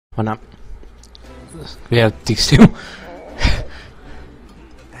Why not? We have these two.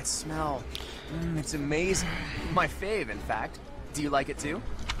 That smell. It's amazing. My fave, in fact. Do you like it too?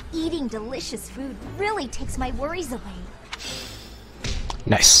 Eating delicious food really takes my worries away.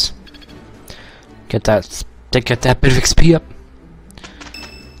 Nice. Get that bit of XP up.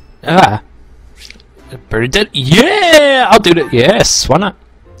 Ah. Birdie did. Yeah! I'll do it. Yes, why not?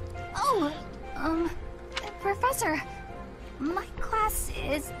 Oh, Professor, my class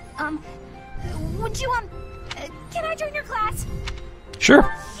is, would you, can I join your class? Sure.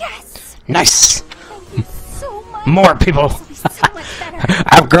 Yes! Nice! Thank you so much. More people! This will be so much better.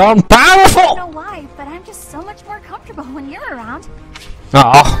 I've grown I powerful! don't know why, but I'm just so much more comfortable when you're around.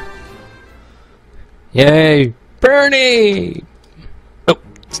 Aw. Yay! Bernie! Oh,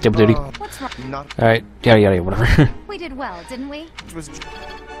 stable duty. What's wrong? Alright, yada, whatever. We did well, didn't we?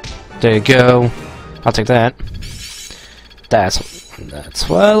 There you go. I'll take that. That's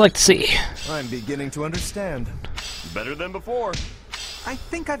what I like to see. I'm beginning to understand. Better than before. I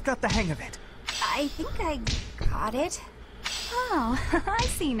think I've got the hang of it. I think I got it. Oh, I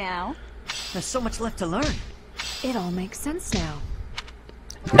see now. There's so much left to learn. It all makes sense now.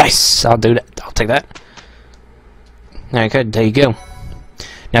 Nice! I'll do that. I'll take that. Alright, good. There you go.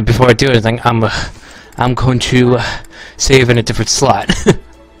 Now, before I do anything, I'm going to save in a different slot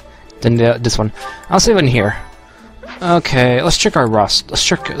than this one. I'll save in here. Okay, let's check our rust. Let's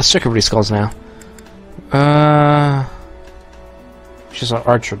check everybody's skulls now. She's an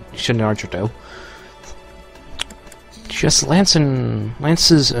archer. She's an archer though. Just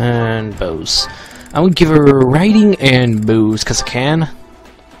lances and bows. I'm gonna give her riding and bows because I can.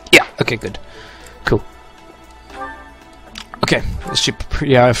 Yeah. Okay. Good. Cool. Okay.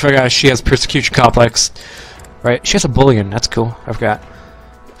 Yeah, I forgot she has persecution complex. Right. She has a bullion. That's cool. I forgot.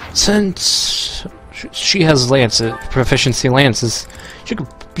 Since she has lances, proficiency lances, she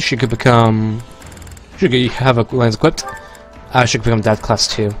could become. She could have a lance equipped. She could become that class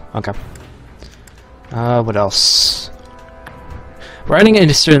too. Okay. What else? Writing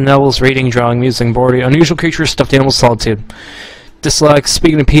interested in novels, reading, drawing, music, boarding, unusual creatures, stuffed animals, solitude. Dislikes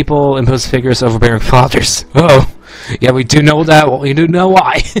speaking to people, imposed figures, overbearing fathers. Oh, yeah, we do know that. Well, we do know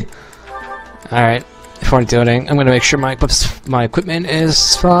why. All right. Before I'm doing, I'm gonna make sure my equipment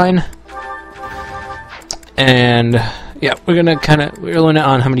is fine. And yeah, we're limit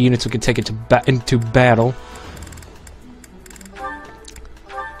on how many units we can take into battle.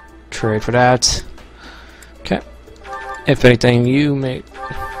 Trade for that. Okay. If anything, you may.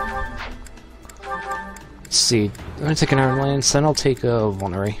 Let's see. I'm gonna take an Iron Lance, then I'll take a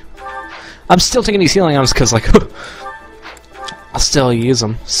Vulnerary. I'm still taking these healing items because, like, I'll still use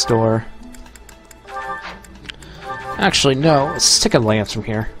them. Store. Actually, no. Let's take a Lance from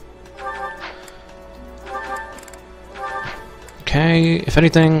here. Okay. If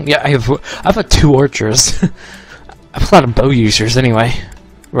anything, yeah, I've got 2 archers. I have a lot of bow users anyway.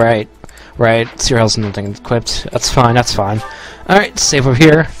 Right. Zero has nothing equipped. That's fine. Alright, save over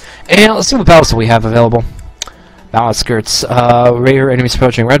here. And let's see what battles we have available. Battle outskirts. Raider enemies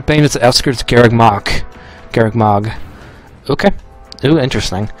approaching. Red Bane is outskirts. Garreg Mog. Okay. Ooh,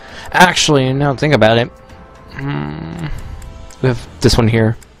 interesting. Actually, now think about it. We have this one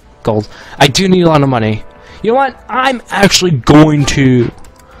here. Gold. I do need a lot of money. You know what? I'm actually going to.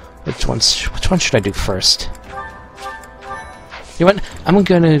 Which one should I do first? You know what? I'm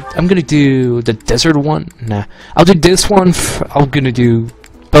gonna do the desert one. Nah, I'll do this one. I'm gonna do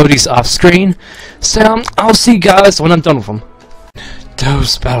Bodhi's off screen. So I'll see you guys when I'm done with them.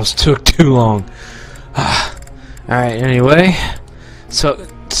 Those battles took too long. All right. Anyway, so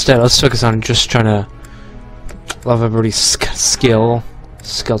instead, let's focus on just trying to love everybody's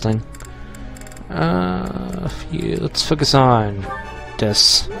skeleton. Yeah, let's focus on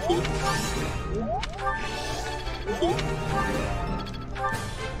this.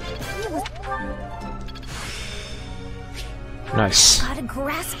 Nice. Got a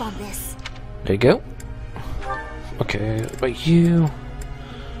grasp on this. There you go. Okay, what about you?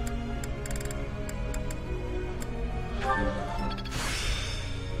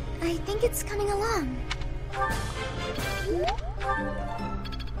 I think it's coming along.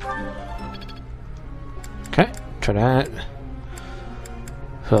 Okay, try that.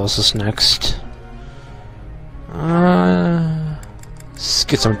 Who else is next? Let's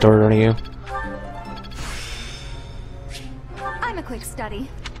get some dirt on you. I'm a quick study.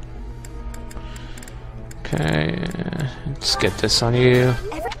 Okay, let's get this on you.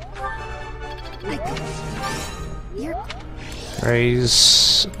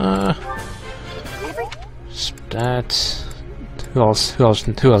 Raise. That. Who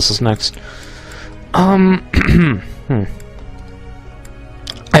else is next? I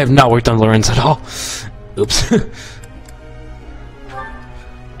have not worked on Lorenz at all. Oops.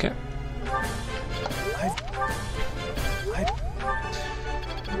 Okay.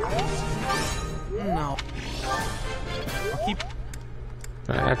 No. I'll keep.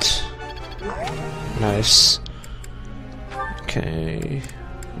 That's nice. Okay.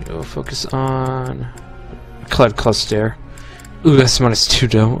 You'll focus on Cloud Cluster. Ooh, that's -2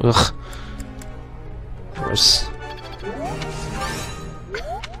 though. Ugh. Gross.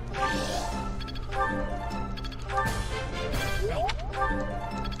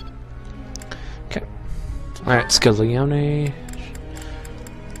 Okay. Alright, Scaglione.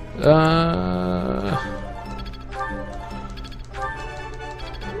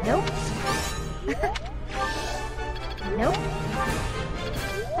 Nope. Nope.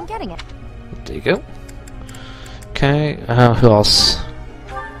 I'm getting it. There you go. Okay, who else?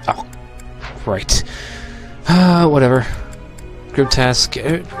 Oh, right. Whatever. Group task.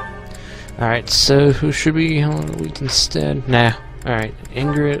 Alright, so who should be on the week instead? Nah. Alright,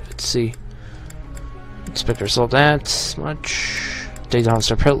 Ingrid, let's see. Expect result that much. They don't have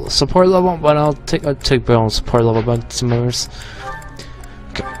support level, but I'll take Bill on support level by some members.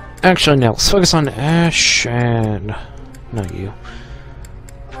 Okay. Actually, no. Let's focus on Ash and not you.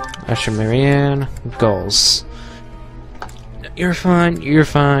 Ash and Marianne. Goals. You're fine. You're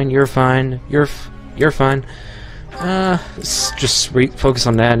fine. You're fine. You're fine. Let's just focus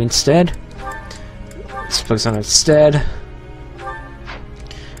on that instead. Let's focus on it instead.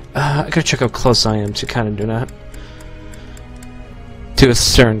 I gotta check how close I am to kind of do that. To a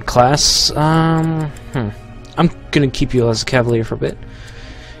certain class. I'm gonna keep you as a Cavalier for a bit.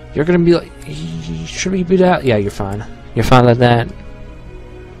 You're gonna be like, should we beat out? Yeah, you're fine. You're fine like that.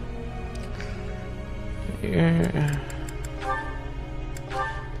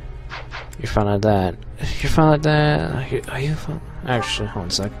 You're fine like that. You're fine like that. Are you fine? Actually, hold on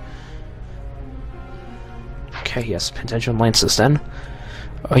a sec. Okay, yes, potential lances then.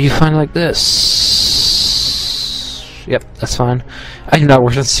 Are you fine like this? Yep, that's fine. I do not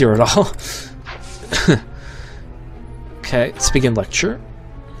work on Zero at all. Okay, let's begin lecture.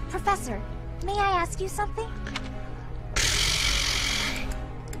 Professor, may I ask you something?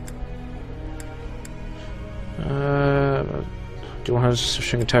 Do you want to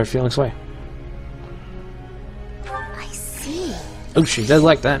swing your tired feelings away? I see. Oh, she did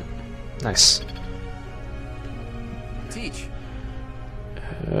like that. Nice. Teach.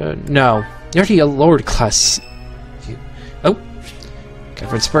 No. You're already a lowered class. Oh!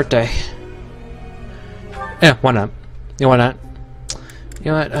 Catherine's birthday. Yeah, why not? Yeah, why not?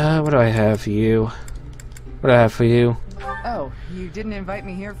 You know what, what do I have for you? What do I have for you? Oh, you didn't invite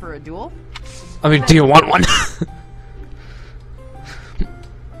me here for a duel? I mean, do you want one?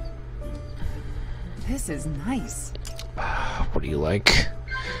 This is nice. What do you like?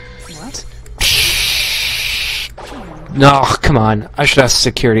 What? No, come on. I should ask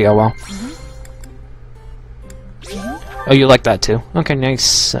security. Oh well. Oh, you like that too? Okay,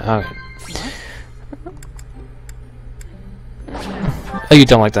 nice. Oh, you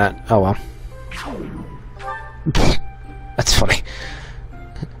don't like that? Oh well. That's funny.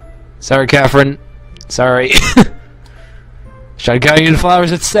 Sorry, Catherine. Sorry. Should I get you the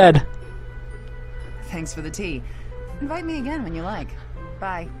flowers instead? Thanks for the tea. Invite me again when you like.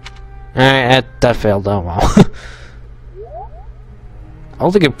 Bye. Alright, that failed. Oh well. I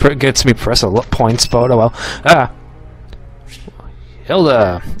don't think it gets me press points, but oh well. Ah!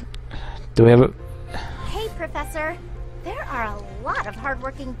 Hilda! Do we have a... Hey, Professor. There are a lot of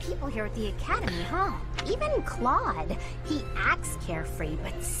hardworking people here at the Academy, huh? Even Claude. He acts carefree,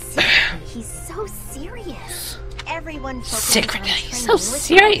 but secretly, he's so serious. Everyone focuses on training so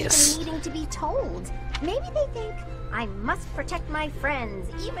serious. without even needing to be told. Maybe they think, I must protect my friends,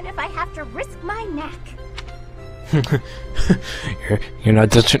 even if I have to risk my neck. you're not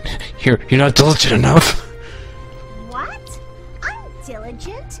diligent. You're not diligent enough. What? I'm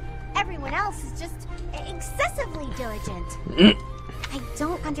diligent. Everyone else is just excessively diligent. I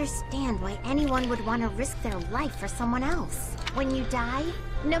don't understand why anyone would want to risk their life for someone else. When you die,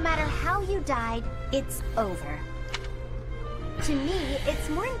 no matter how you died, it's over. To me, it's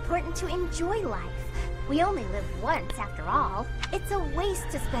more important to enjoy life. We only live once, after all. It's a waste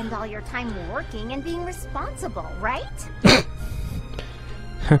to spend all your time working and being responsible, right?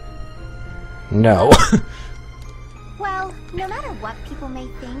 No. Well, no matter what people may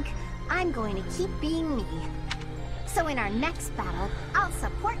think, I'm going to keep being me. So in our next battle, I'll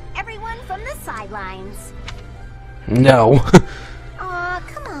support everyone from the sidelines. No. Aw,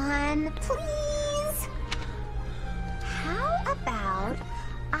 come on, please. How about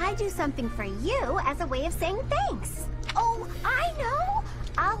I do something for you as a way of saying thanks? Oh, I know!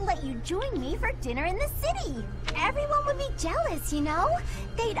 I'll let you join me for dinner in the city. Everyone would be jealous, you know?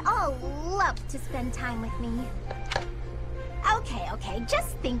 They'd all love to spend time with me. Okay, okay,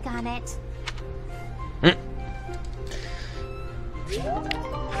 just think on it.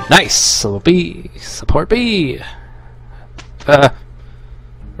 Nice! Little B. Support B.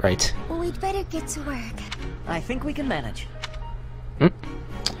 Right. We'd better get to work. I think we can manage.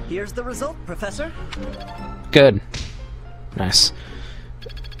 Here's the result, Professor. Good. Nice.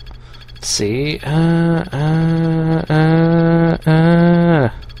 Let's see.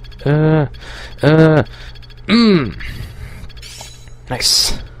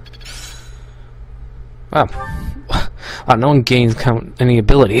 Nice. Wow. Wow, no one gains any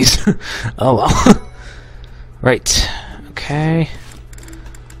abilities. Oh well. Right. Okay.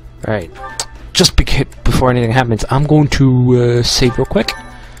 Right. Just before anything happens, I'm going to save real quick.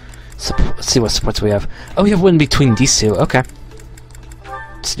 Let's see what supports we have. Oh, we have one between these two. Okay.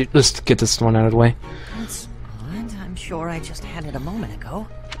 Let's get this one out of the way. That's odd. I'm sure I just had it a moment ago.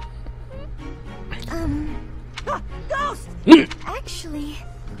 Ah, ghost! Actually,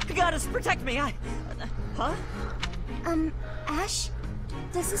 Goddess, protect me! Huh? Ash,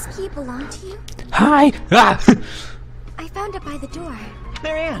 does this key belong to you? Hi! Ah! I found it by the door.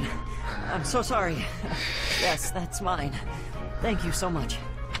 Marianne! I'm so sorry. Yes, that's mine. Thank you so much.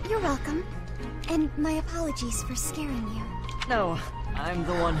 You're welcome. And my apologies for scaring you. No, I'm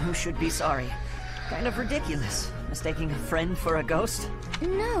the one who should be sorry. Kind of ridiculous, mistaking a friend for a ghost.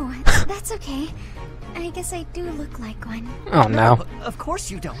 No, that's okay. I guess I do look like one. Oh no. Of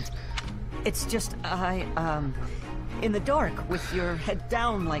course you don't. It's just, in the dark, with your head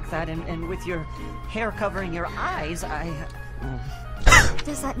down like that, and with your hair covering your eyes,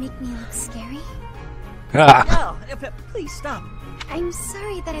 Does that make me look scary? Ah! No, please stop. I'm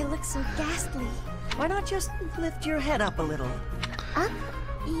sorry that I look so ghastly. Why not just lift your head up a little? Up?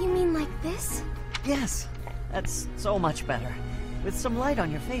 You mean like this? Yes, that's so much better. With some light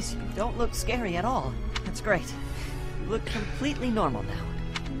on your face, you don't look scary at all. That's great. You look completely normal now.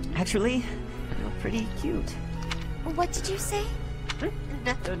 Actually, you're pretty cute. What did you say?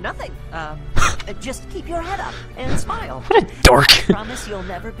 Nothing. Just keep your head up and smile. What a dork! Promise you'll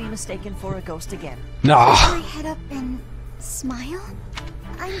never be mistaken for a ghost again. No. Put my head up and smile?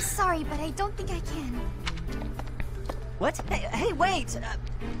 I'm sorry, but I don't think I can. What? Hey, wait!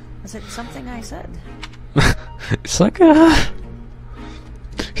 Was it something I said? It's like,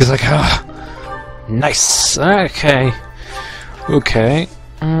 he's like, nice. Okay. Okay.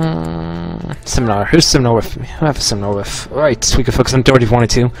 Seminar. Who's seminar with me? I have a seminar with. Right, we can focus on Doherty if we wanted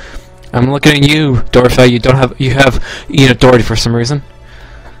to. I'm looking at you, Dorothy. You have Doherty for some reason.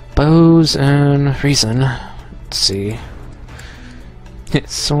 Bows and reason. Let's see. Hit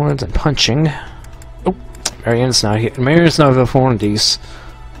swords and punching. Oh, Marianne's not here. Marianne's not available for one of these.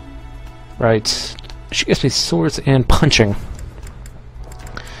 Right. She gives me swords and punching.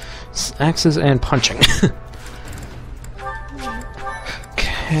 Axes and punching.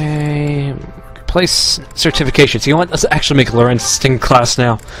 Okay. Place certifications. You know what? Let's actually make Lorenz Sting class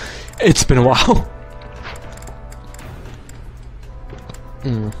now. It's been a while.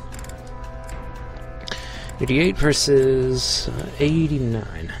 88 versus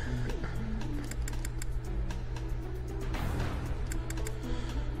 89.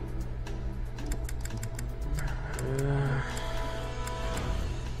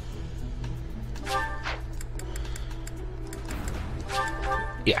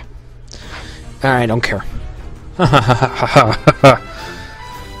 Yeah. I don't care.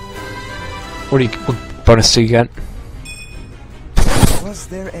 What bonus do you get? Was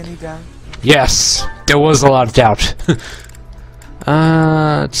there any doubt? Yes, there was a lot of doubt.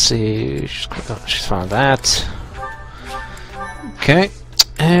 Let's see. She's found that. Okay,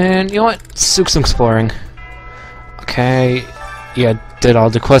 and you know what? Let's do some exploring. Okay, yeah, did all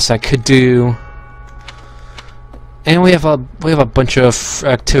the quests I could do, and we have a bunch of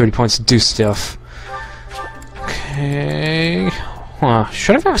activity points to do stuff. Okay,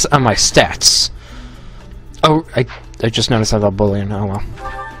 should I focus on my stats? Oh, I just noticed I have a bullion. Oh well.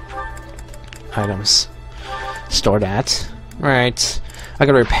 Items. Store that. Right. I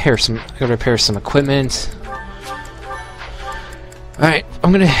gotta repair some equipment. Alright,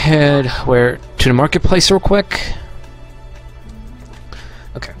 I'm gonna head to the marketplace real quick.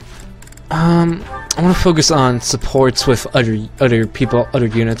 Okay. I wanna focus on supports with other people, other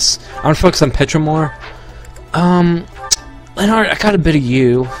units. I wanna focus on Petra more. Leonard, I got a bit of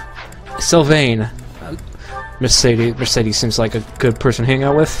you. Sylvain. Mercedes seems like a good person to hang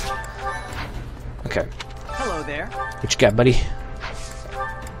out with. Okay. Hello there. What you got, buddy?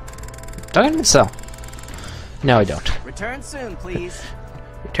 Do I even sell? No, I don't. Return soon, please.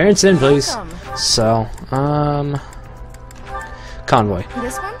 Terrence in, please. Welcome. So, convoy.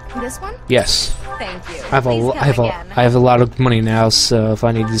 This one? This one? Yes. Thank you. I have a lot of money now, so if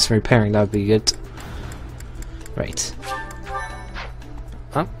I need to do some repairing, that would be good. Right.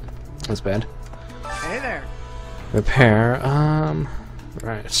 Oh, that's bad. Hey there. Repair.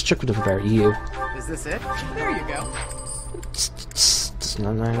 Right. Let's check with the repair. You. Is this it? There you go. It's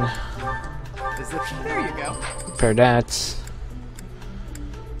nothing. Is it? There you go. Repair that. Is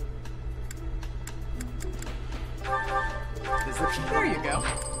it? There you go.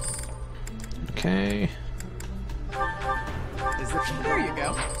 Okay. Is it? There you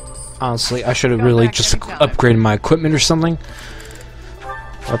go. Honestly, I should have really just upgraded my equipment or something.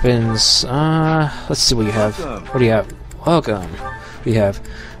 Weapons. Let's see what you have. What do you have? Welcome. What do you have?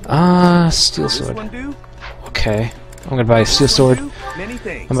 Steel This sword. one do? Okay. I'm gonna buy a steel sword. Many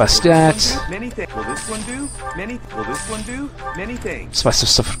things. I'm about stats. Many things. Will this one do? Many. Will this one do? Many things. Let's buy some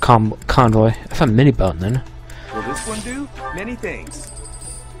stuff for convoy. I found a mini button then. Will this one do? Many things.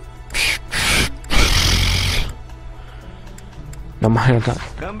 No, mine are not.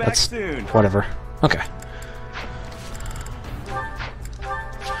 Come back That's soon. whatever. Okay.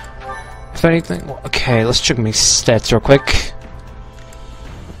 If anything, okay, let's check my stats real quick.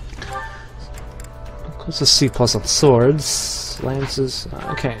 What's the C+ on swords, lances?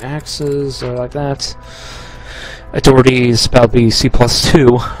 Okay, axes are like that. Authority is about to be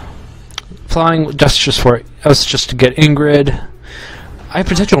C+2. Flying, that's just for us, just to get Ingrid. I have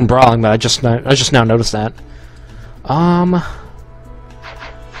potential in brawling, but I just now noticed that.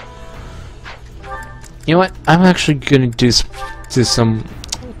 You know what? I'm actually gonna do some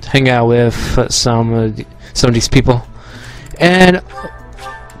hang out with some of these people, and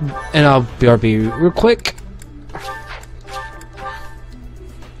I'll BRB real quick.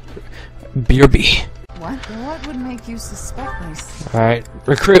 BRB. What would make you suspect me? All right,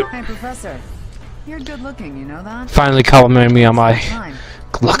 recruit. Hey, Professor. You're good looking, you know that? Finally complimenting me on my Time.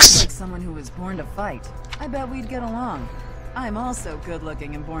 looks. Like someone who was born to fight. I bet we'd get along. I'm also good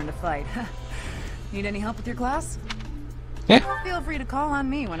looking and born to fight. Need any help with your class? Yeah, Feel free to call on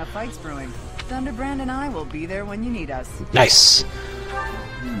me when a fight's brewing. Thunderbrand and I will be there when you need us. nice.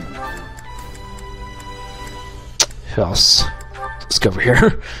 Who else? Let's go over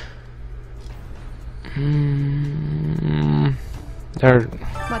here. There.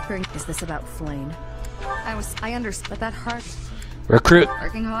 What ring is this about Flame? I understand, but that heart... Recruit.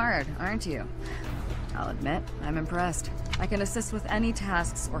 Working hard, aren't you? I'll admit, I'm impressed. I can assist with any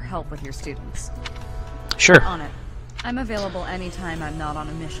tasks or help with your students. Sure. On it. I'm available anytime I'm not on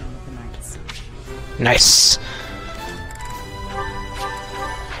a mission with the Knights. Nice.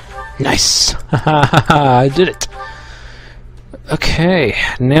 Nice. I did it. Okay,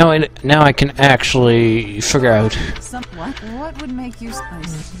 now I can actually figure out. What would make you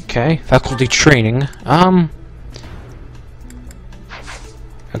spicy? Okay, faculty training.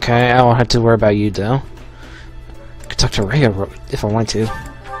 Okay, I don't have to worry about you though. I could talk to Rhea if I want to.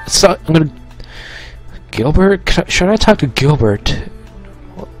 So I'm gonna. Gilbert? Should I talk to Gilbert?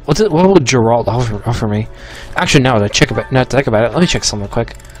 What would Gerald offer me? Actually, now that I think about it, let me check something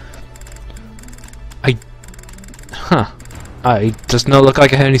quick. I does not look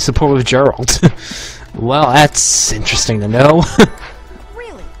like I had any support with Gerald. Well, that's interesting to know.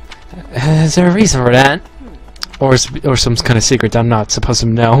 Really? Is there a reason for that? Or some kind of secret that I'm not supposed to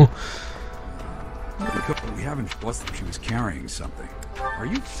know? We haven't. What's that? She was carrying something. Are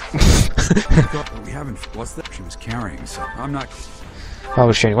you? We haven't. What's that? She was carrying something. I'm not.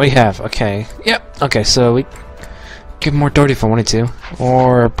 Oh, training. What do you have? Okay. Yep. Okay, so we give more authority if I wanted to,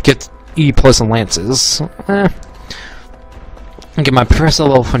 or get E+ and lances. Get my professor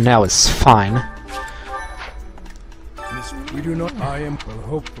level for now is fine. We do not. I am. Well,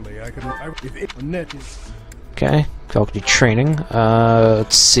 hopefully, I can. If it net is. Okay. Faculty training.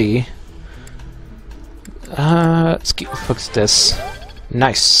 Let's see. Let's fix this.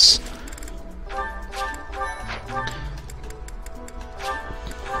 Nice.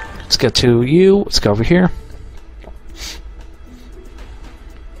 Let's go to you. Let's go over here.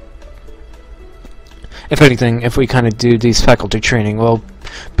 If anything, if we kind of do these faculty training, we'll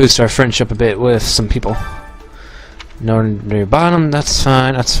boost our friendship a bit with some people. No near bottom, that's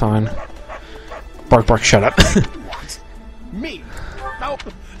fine, that's fine. Bark, bark, shut up. Me. No.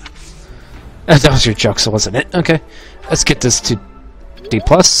 That was your joke, so wasn't it? Okay. Let's get this to D+.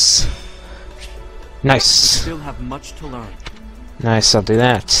 Nice. Still have much to learn. Nice, I'll do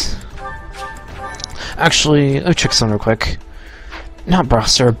that. Actually, let me check something real quick. Not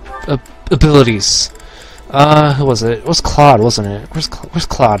Broster, abilities. Who was it? It was Claude, wasn't it? Where's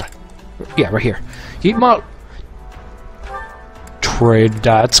Claude? Yeah, right here. Heat mod upgrade.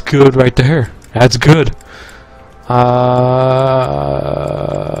 That's good right there. That's good.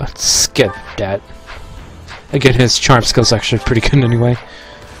 Skip that. Again, his charm skill's actually pretty good anyway.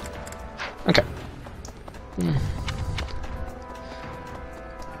 Okay.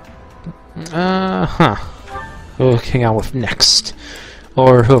 Who'll hang out with next?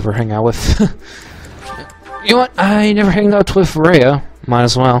 Or whoever hang out with. You know what? I never hanged out with Rhea. Might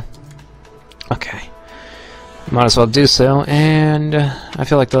as well. Okay. Might as well do so. And I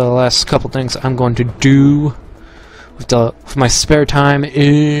feel like the last couple things I'm going to do with my spare time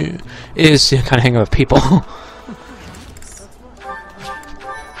is to kind of hang out with people.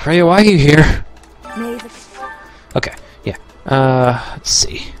 Rhea, why are you here? Okay, yeah. Let's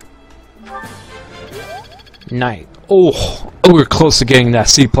see. Night. Oh, we're close to getting that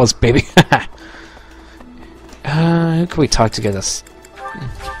C+, baby. Who can we talk to get us?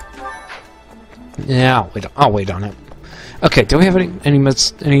 Yeah, I'll wait on it. Okay, do we have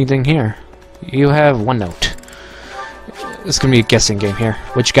anything here? You have one note. It's gonna be a guessing game here.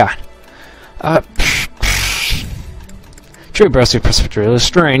 What you got? True Browser Perspective is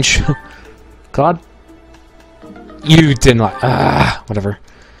strange. God? You didn't like. Whatever.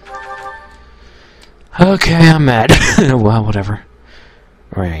 Okay, I'm mad. Well, whatever.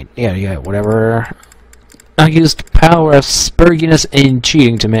 Right, yeah, whatever. I used the power of spurginess and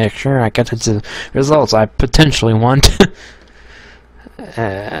cheating to make sure I get the results I potentially want.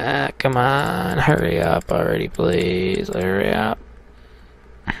 Come on, hurry up already, please. Hurry up.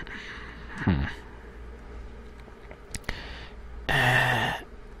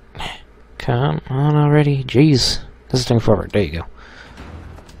 Come on already. Jeez. This is taking forever. There you go.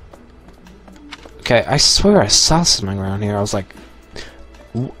 Okay, I swear I saw something around here. I was like,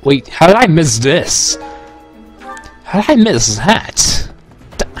 wait, how did I miss this? How did I miss that?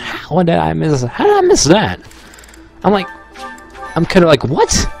 How did I miss that? I'm kind of like,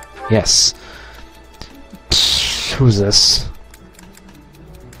 what? Yes. Who's this?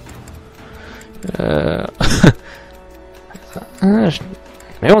 Maybe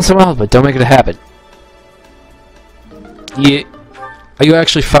once in a while, but don't make it a habit. Yeah. Are you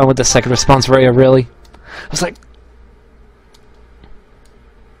actually fine with the second response, Rhea? Really? I was like,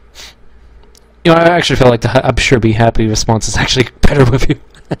 you know, I actually feel like the I'm sure be happy response is actually better with you.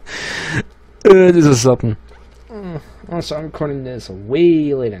 This is something. Also, I'm recording this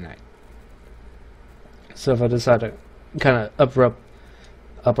way late at night, so if I decide to kind of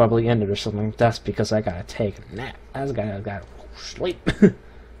abruptly end it or something, that's because I gotta take a nap. I gotta sleep.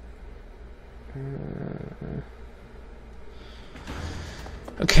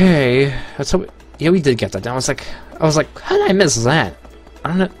 Okay, that's how yeah, we did get that down. I was like, how did I miss that? I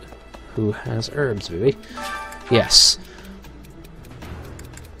don't know. Who has herbs, baby? Yes.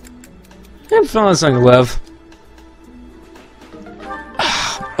 I'm feeling something, love.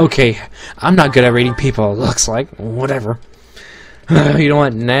 Okay, I'm not good at reading people, it looks like. Whatever. You know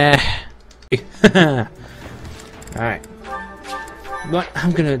what? Nah. Alright. But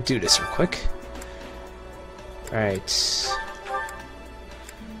I'm gonna do this real quick. Alright.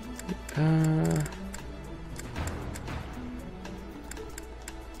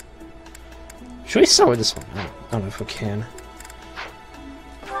 Should we start with this one? I don't know if we can.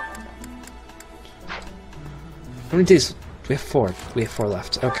 How many days? We have 4. We have 4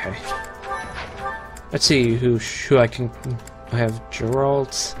 left. Okay. Let's see who I can. I have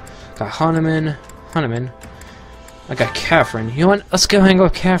Geralt. Got Hahnemann. I got Catherine. You know what? Let's go hang out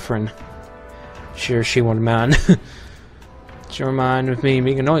with Catherine. Sure, she won't mind. She won't mind with me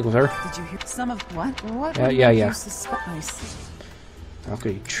being annoying with her. Did you hear some of what? What? Yeah.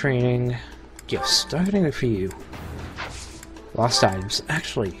 Okay, training. Gifts. Targeting it for you. Lost items.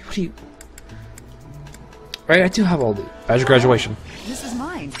 Actually, what do you... Right, I do have all the... Badge of graduation. This is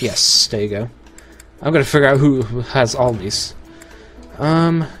mine. Yes, there you go. I'm gonna figure out who has all these.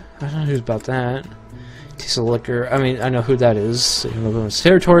 I don't know who's about that. Taste of liquor. I mean, I know who that is. Women's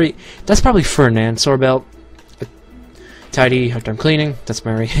territory. That's probably Ferdinand. Sorbelt. Tidy. Hard time cleaning. That's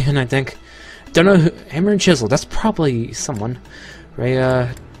Mary Ann, I think. Don't know who... Hammer and Chisel. That's probably someone.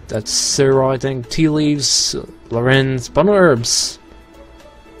 Rhea. That's Cyril, I think. Tea leaves. Lorenz. Bundle herbs.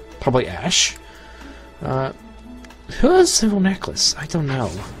 Probably Ash. Who has Civil Necklace? I don't know.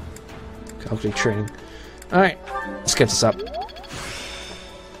 Calculate training. Alright, let's get this up.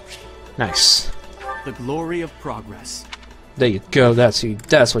 Nice. The glory of progress. There you go, that's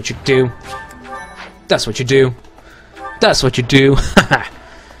what you do. That's what you do. That's what you do.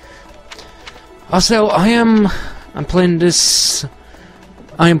 Also, I'm playing this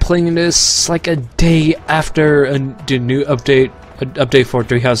like a day after the new update for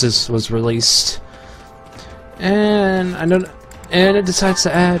Three Houses was released. And I know and it decides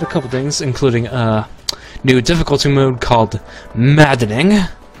to add a couple things, including a new difficulty mode called Maddening,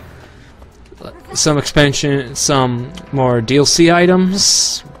 some expansion, some more DLC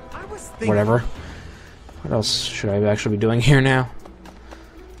items, whatever. What else should I actually be doing here now?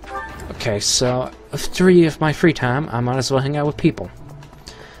 Okay, so free of my free time, I might as well hang out with people.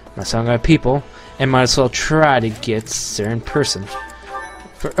 Might as well hang out with people, and might as well try to get there in person.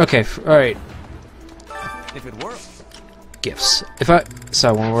 Alright. If it works. Gifts.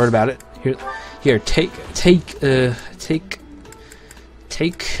 So one word about it. Here, take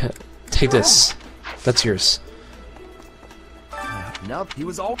this. That's yours. Nope, he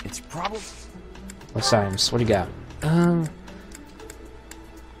was all. It's probably. What's items? What do you got?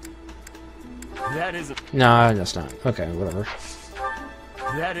 That is. No, that's not. Okay, whatever.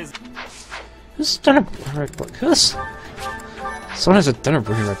 That is. Who's done a right book? Who's? Someone has a dinner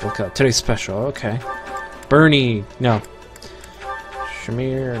briefing right book out. Today's special. Okay. Bernie. No.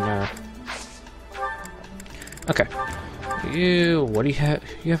 Shamir. No. Okay. What do you have?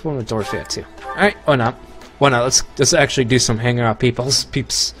 You have one with Dorothy too. All right. Why not? Why not? Let's actually do some hanging out,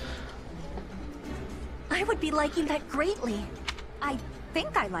 peeps. I would be liking that greatly. I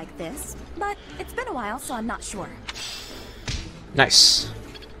think I like this, but it's been a while, so I'm not sure. Nice.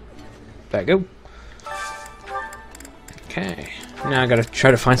 There you go. Okay. Now I gotta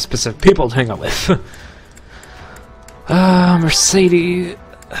try to find specific people to hang out with. Mercedes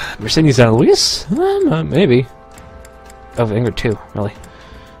and Luis? Maybe. Oh, Ingrid too, really.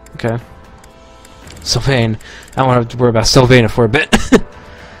 Okay. Sylvain. I don't want to worry about Sylvain for a bit.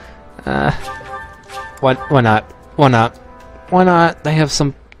 Why not? Why not? Why not? They have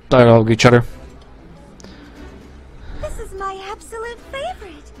some dialogue with each other. This is my absolute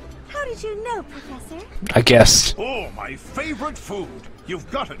favorite. How did you know, Professor? I guessed. Oh, my favorite food. You've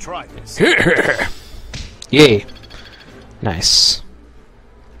got to try this. Yay. Nice.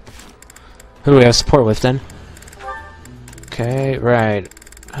 Who do we have support with then? Okay, right.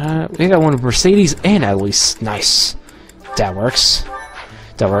 We got one of Mercedes and Eloise. Nice. That works.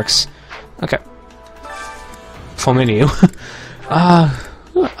 That works. Okay. Full menu.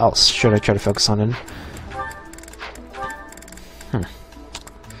 Who else should I try to focus on then?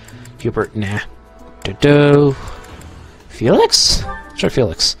 Hubert, nah. Dodo. Felix? Try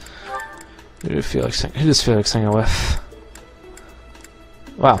Felix. Who does Felix hang out with?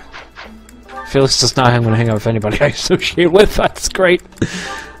 Wow. Felix does not want to hang out with anybody I associate with. That's great.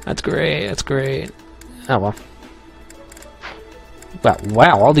 That's great. That's great. Oh well.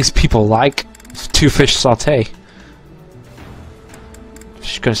 Wow, all these people like two fish saute.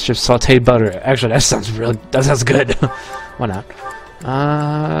 She's gonna just saute butter. Actually, that sounds good. Why not?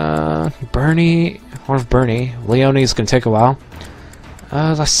 Bernie. One of Bernie. Leonie's gonna take a while.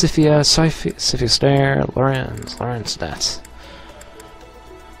 Lasifia, Sophia Stare, Lawrence, that's.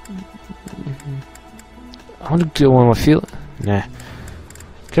 I want to do one with Felix. Nah.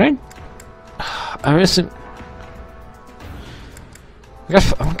 Can I? I'm missing. I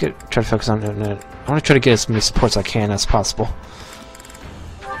want to try to focus on it. I want to try to get as many supports I can as possible.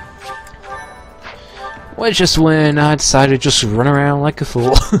 Which is when I decided to just run around like a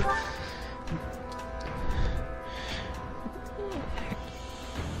fool.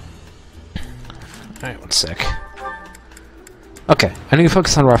 Alright, 1 sec. Okay, I need to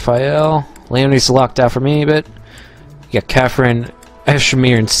focus on Raphael. Leonie's locked out for me, but you got Catherine,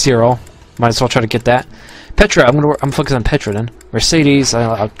 Shamir, and Cyril. Might as well try to get that. Petra, I'm focused on Petra then. Mercedes,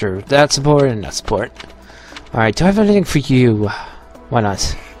 after that support and that support. Alright, do I have anything for you? Why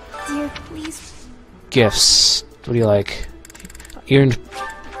not? Dear, please. Gifts. What do you like? Earned.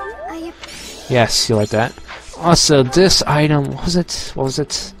 Yes, you like that. Also, this item. What was it? What was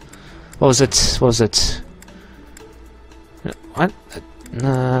it? What was it? What was it? What?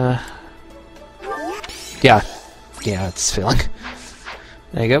 Yeah. Yeah, it's feeling.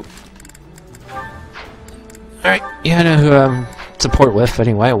 There you go. Alright, yeah, I know who I'm support with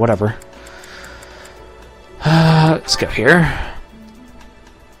anyway, whatever. Let's go here.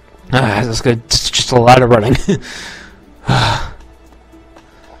 That's good. Just a lot of running.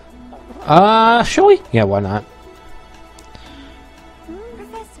 Shall we? Yeah, why not?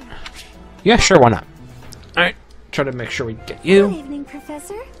 Professor. Yeah, sure, why not? Alright, try to make sure we get you. Good evening,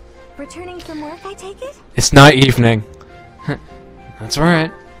 Professor. Returning from work, I take it? It's not evening. That's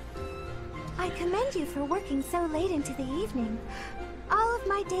alright. I commend you for working so late into the evening. All of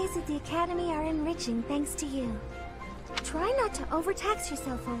my days at the Academy are enriching thanks to you. Try not to overtax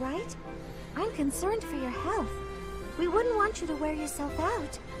yourself, alright? I'm concerned for your health. We wouldn't want you to wear yourself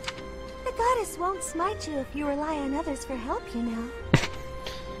out. The goddess won't smite you if you rely on others for help, you know.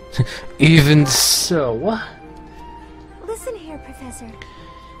 Even so. Listen here, Professor.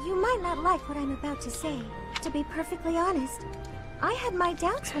 You might not like what I'm about to say. To be perfectly honest, I had my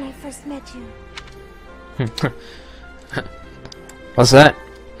doubts when I first met you. What's that?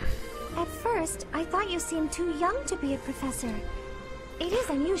 At first, I thought you seemed too young to be a professor. It is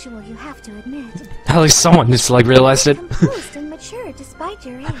unusual, you have to admit. At least someone just like realized it. Composed and mature despite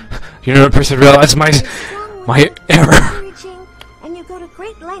your age. You know, a person realized my error. Encouraging, and you go to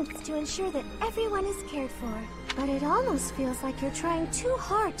great lengths to ensure that everyone is cared for. But it almost feels like you're trying too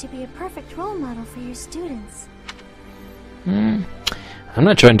hard to be a perfect role model for your students. I'm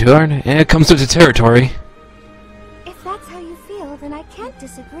not trying too hard. It comes with the territory. If that's how you feel, then I can't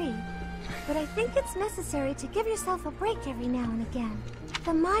disagree. But I think it's necessary to give yourself a break every now and again.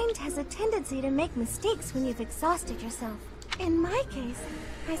 The mind has a tendency to make mistakes when you've exhausted yourself. In my case,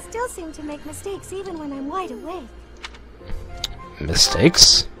 I still seem to make mistakes even when I'm wide awake.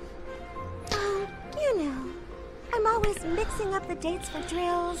 Mistakes? You know, I'm always mixing up the dates for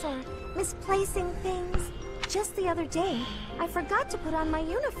drills or misplacing things. Just the other day, I forgot to put on my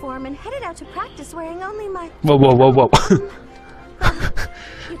uniform and headed out to practice wearing only my... Whoa, whoa, whoa, whoa.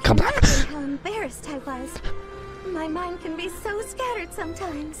 You Come can back. imagine how embarrassed I was. My mind can be so scattered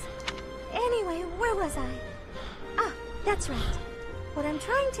sometimes. Anyway, where was I? Ah, that's right. What I'm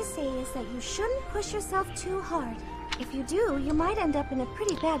trying to say is that you shouldn't push yourself too hard. If you do, you might end up in a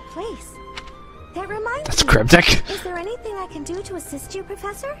pretty bad place. That reminds That's me. cryptic. Is there anything I can do to assist you,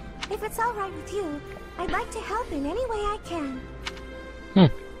 Professor? If it's all right with you, I'd like to help in any way I can.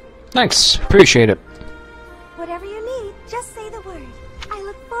 Thanks. Appreciate it. Whatever you need, just say the word. I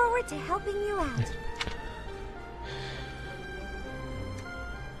look forward to helping you out.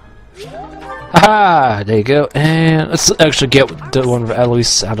 Haha, there you go. And let's actually get the one of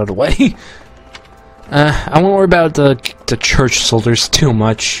Eloise out of the way. I won't worry about the church soldiers too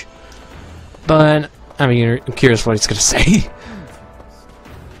much. But, I mean, I'm curious what he's gonna say.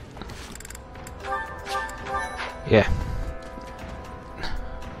 Yeah.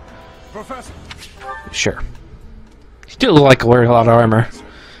 Professor, Sure. You do look like wearing a lot of armor.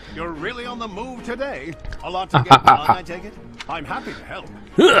 you're really on the move today. A lot to get done, I take it? I'm happy to help.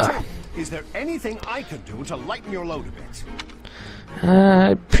 Ugh. Is there anything I can do to lighten your load a bit? I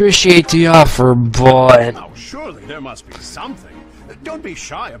appreciate the offer, but... Oh, surely there must be something. Don't be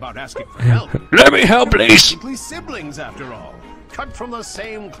shy about asking for help. Let me help, please! Simply siblings, after all. Cut from the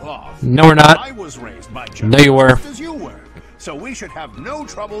same cloth. No, we're not. I was raised by No, you were. just as you were. So we should have no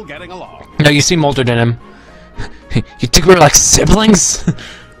trouble getting along. No, you seem older than him. You think we're like siblings?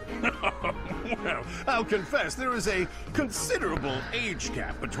 Well, I'll confess, there is a considerable age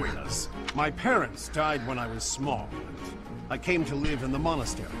gap between us. My parents died when I was small, and I came to live in the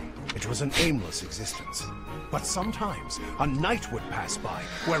monastery. It was an aimless existence. But sometimes, a knight would pass by,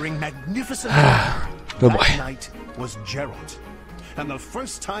 wearing magnificent armor. Good That boy. knight was Gerald. And the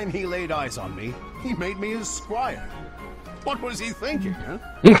first time he laid eyes on me, he made me his squire. What was he thinking, huh?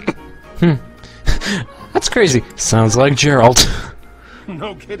 That's crazy. Sounds like Gerald.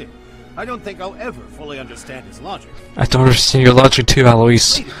 No kidding. I don't think I'll ever fully understand his logic. I don't understand your logic too,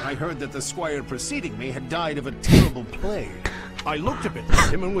 Eloise. Later, I heard that the squire preceding me had died of a terrible plague. I looked a bit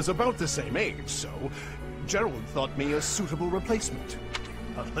like him and was about the same age, so Gerald thought me a suitable replacement.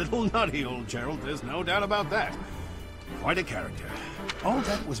 A little nutty, old Gerald, there's no doubt about that. Quite a character. All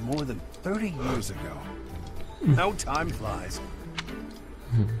that was more than 30 years ago. How time flies.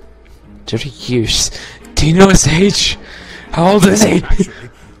 30 years. Do you know his age? How old is he? Actually,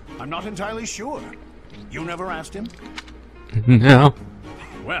 I'm not entirely sure. You never asked him? No.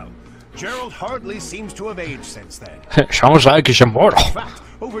 Well, Gerald hardly seems to have aged since then. Sounds like he's immortal. In fact,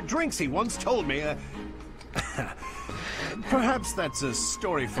 over drinks he once told me, perhaps that's a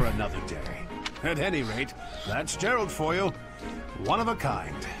story for another day. At any rate, that's Gerald for you. One of a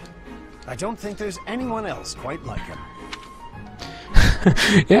kind. I don't think there's anyone else quite like him.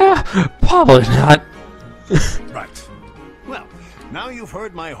 Yeah, probably not. Right. Well, now you've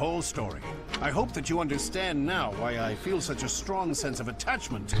heard my whole story. I hope that you understand now why I feel such a strong sense of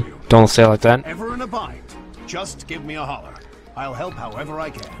attachment to you. Don't say it like that. Ever in a bind, just give me a holler. I'll help however I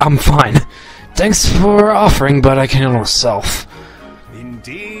can. I'm fine. Thanks for offering, but I can handle myself.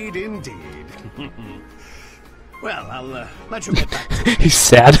 Indeed, indeed. Well, I'll let you get back to it. He's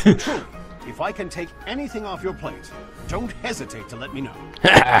sad. Truly, if I can take anything off your plate, don't hesitate to let me know.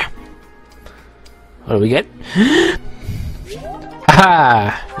 What do we get?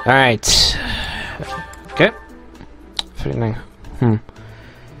 Ah, alright. Okay. Fitting.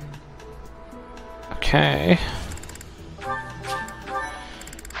 Okay.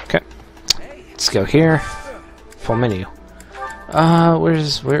 Okay. Let's go here. Full menu. Where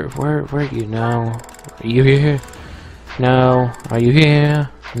are you now? Are you here? No. Are you here?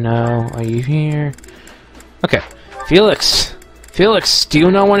 No. Are you here? Okay. Felix! Felix, do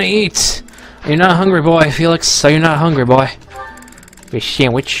you not want to eat? Are you not hungry, boy? Felix, are you not hungry, boy? Fish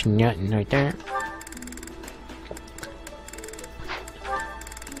sandwich, nothing right there.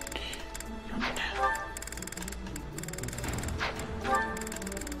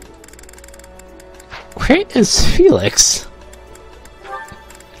 Where is Felix?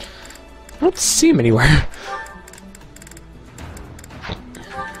 I don't see him anywhere.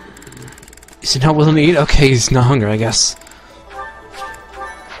 Is he not willing to eat? Okay, he's not hungry, I guess.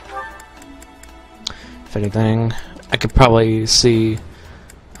 If anything, I could probably see... who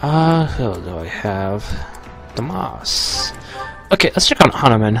do I have? The moss. Okay, let's check on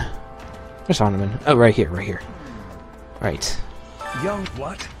Hanuman. Where's Hanuman? Oh, right here, right here. Right. Young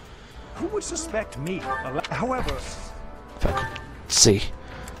what? Who would suspect me? However... If I could see.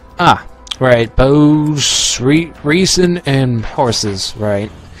 Ah, right. Bows, reason, and horses.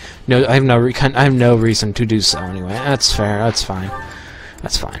 Right. No, I have no reason to do so anyway. That's fair. That's fine.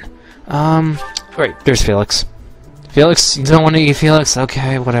 That's fine. Right. There's Felix. Felix, you don't want to eat, Felix?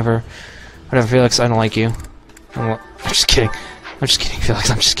 Okay, whatever. Whatever, Felix. I don't like you. I'm just kidding. I'm just kidding, Felix.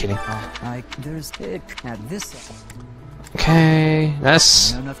 I'm just kidding. There's it at this. Okay.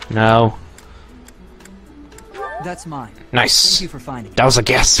 That's no. That's mine. Nice. Thank you for finding it. That was a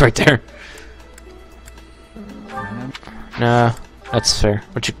guess right there. Nah, that's fair.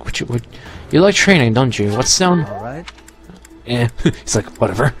 You like training, don't you? What's down? All right. Yeah. He's like,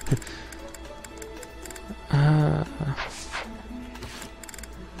 whatever.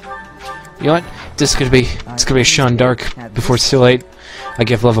 You know what? This could be. It's gonna be a Sean Dark before it's too late. I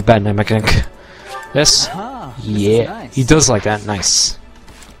give love a bad name, I think. Yes. Yeah. Nice. He does like that. Nice.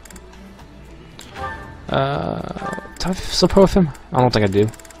 Do I still pro with him? I don't think I do.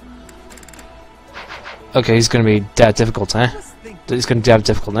 Okay, he's gonna be that difficult, eh? He's gonna be that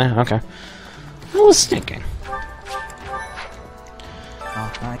difficult, eh? Okay. I was thinking.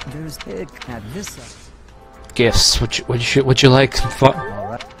 There's it at this. Gifts. Would you like? Would you like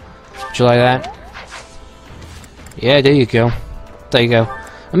that? Yeah, there you go. There you go.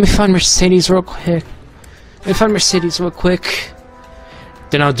 Let me find Mercedes real quick.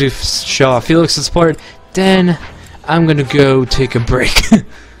 Then I'll do show off Felix's part. Then I'm gonna go take a break.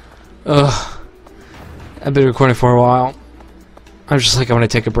 Ugh. I've been recording for a while. I'm just like, I'm gonna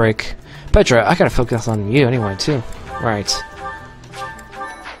take a break. Petra, I gotta focus on you anyway, too. Right.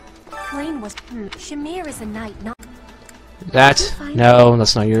 Blaine was... Shamir is a knight, not... That? No,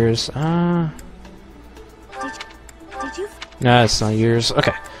 that's not yours. Did you... No, it's not yours.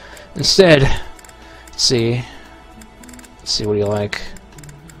 Okay. Instead, let's see. Let's see, what do you like?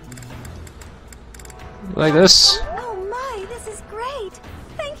 You like this? Oh my, this is great!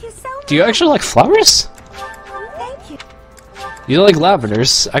 Thank you so much! Do you actually like flowers? Thank you. You like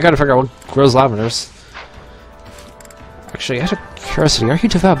lavenders? I gotta figure out what grows lavenders. Actually, out of curiosity, are you a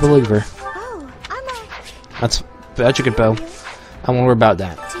devout believer? Oh, I'm a... That's a good bow. I won't worry about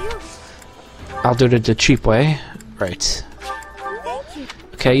that. Do you... I'll do it the cheap way. Right. Thank you.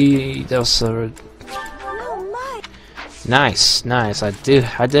 Okay, that was Oh my... nice, nice. I did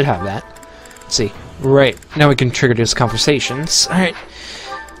have that. Let's see. Right. Now we can trigger these conversations. Alright.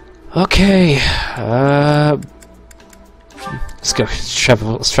 Okay. Let's go.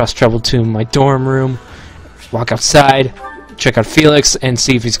 Let's travel to my dorm room. Walk outside. Check out Felix and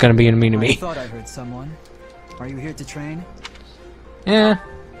see if he's gonna be mean to me. I thought I heard someone. Are you here to train? Yeah.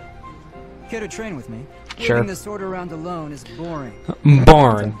 Care to train with me? Sure. Moving the sword around alone is boring.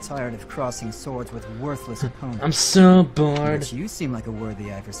 Boring. I'm tired of crossing swords with worthless opponents. I'm so bored. But you seem like a worthy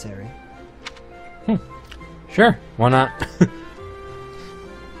adversary. Sure. Why not?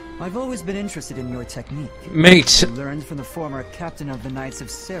 I've always been interested in your technique. Mate. I learned from the former captain of the Knights of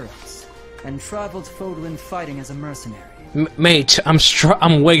Seros, and traveled Fodlan fighting as a mercenary. Mate,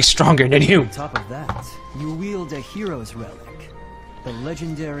 I'm way stronger than you. On top of that, you wield a hero's relic, the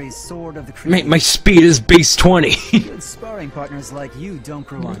legendary Sword of the Creator. Mate, my speed is base 20. Good sparring partners like you don't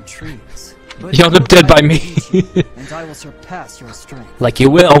grow on trees. But You'll end up dead by me. and I will surpass your strength. Like you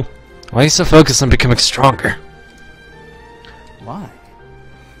will. Why are you so focused on becoming stronger? Why?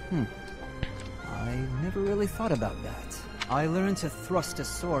 I never really thought about that. I learned to thrust a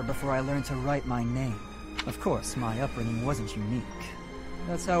sword before I learned to write my name. Of course, my upbringing wasn't unique.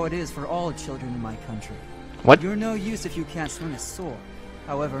 That's how it is for all children in my country. What? You're no use if you can't swing a sword,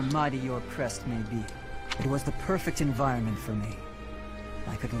 however mighty your crest may be. It was the perfect environment for me.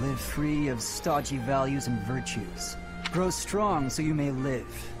 I could live free of stodgy values and virtues. Grow strong so you may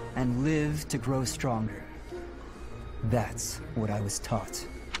live, and live to grow stronger. That's what I was taught.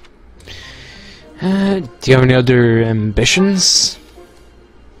 Do you have any other ambitions?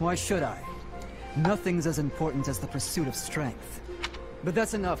 Why should I? Nothing's as important as the pursuit of strength. But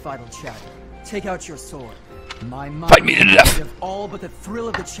that's enough idle chatter. Take out your sword. My mind Fight me to death! of all but the thrill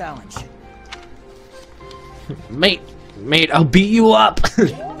of the challenge. Mate, I'll beat you up!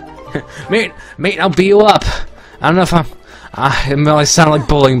 mate, I'll beat you up! I don't know if it might sound like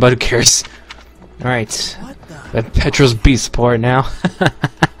bullying, but who cares? Alright. Petro's beast support now.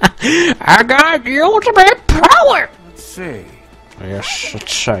 I got the ultimate power! Let's see. Yes,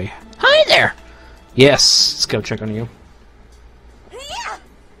 let's say. Hi there! Yes, let's go check on you.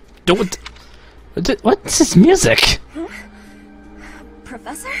 What's this music?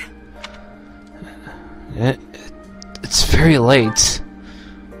 Professor? It's very late.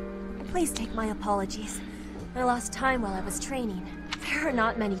 Please take my apologies. I lost time while I was training. There are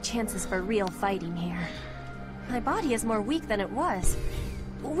not many chances for real fighting here. My body is more weak than it was.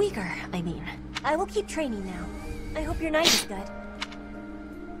 Weaker, I mean. I will keep training now. I hope your night is good.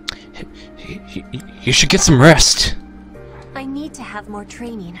 You should get some rest. I need to have more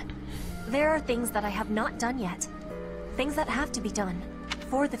training. There are things that I have not done yet. Things that have to be done.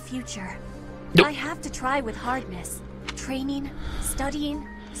 For the future. Nope. I have to try with hardness. Training, studying,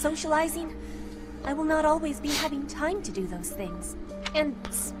 socializing. I will not always be having time to do those things. And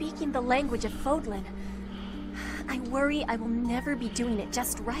speaking the language of Fodlan, I worry I will never be doing it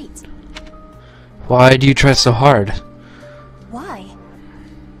just right. Why do you try so hard? Why?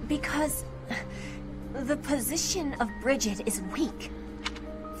 Because the position of Bridget is weak.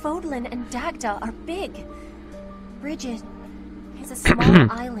 Fodlan and Dagda are big. Bridget is a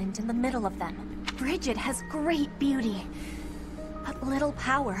small island in the middle of them. Bridget has great beauty, but little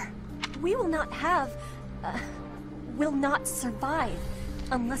power. We will not have... will not survive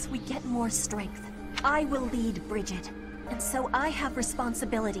unless we get more strength. I will lead Bridget, and so I have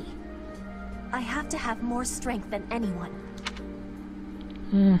responsibility. I have to have more strength than anyone.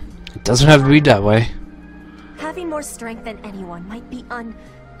 It doesn't have to be that way. Having more strength than anyone might be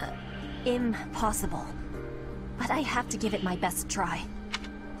impossible. But I have to give it my best try.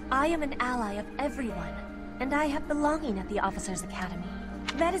 I am an ally of everyone, and I have belonging at the Officers' Academy.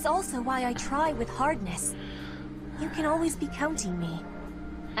 That is also why I try with hardness. You can always be counting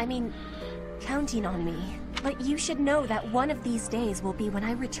on me. But you should know that one of these days will be when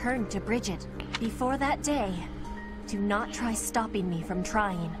I return to Bridget. Before that day, do not try stopping me from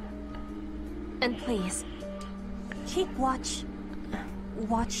trying. And please, keep watching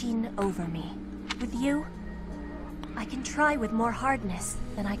over me. With you, I can try with more hardness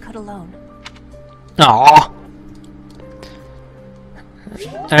than I could alone. Aww.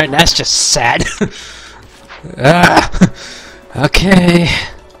 Alright, that's just sad. Okay.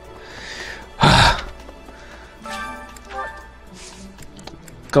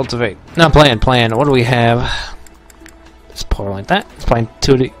 Cultivate. No, plan. What do we have? Let's pour like that. Let's plan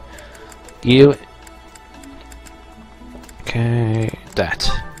 2D. You. Okay. That.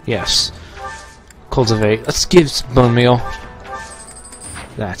 Yes. Cultivate. Let's give some bone meal.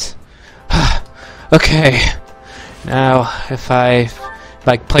 That. Okay. Now, if I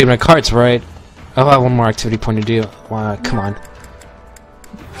play my cards right. Oh, I have one more activity point to do. Come on.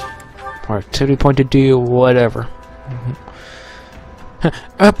 More activity point to do. Whatever.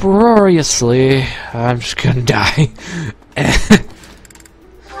 Uproariously, I'm just gonna die.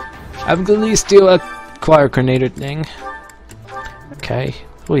 I'm gonna steal a choir coordinator thing. Okay,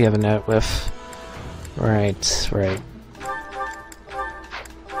 what do we have a net with? Right.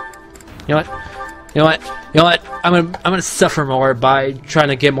 You know what? I'm gonna suffer more by trying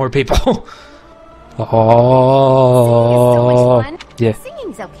to get more people. Oh, so much fun. Yeah.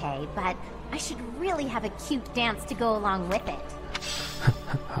 Singing's okay, but I should really have a cute dance to go along with it.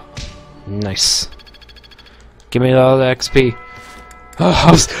 Nice. Give me all the XP.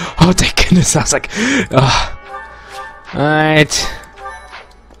 Oh, thank goodness! I was like,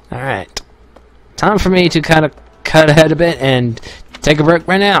 Alright. Time for me to kind of cut ahead a bit and take a break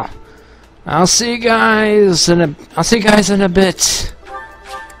right now. I'll see you guys in a bit.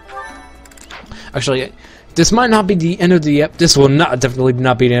 Actually, this might not be the end of the this will definitely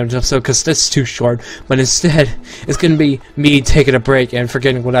not be the end of the episode because this is too short. But instead, it's gonna be me taking a break and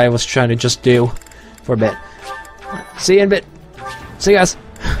forgetting what I was trying to just do for a bit. See you in a bit. See you guys.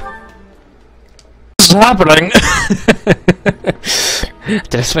 What's happening?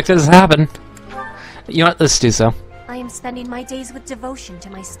 Didn't expect this to happen. You know what? Let's do so. I am spending my days with devotion to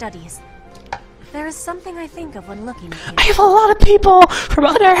my studies. There is something I think of when looking at you. I have a lot of people from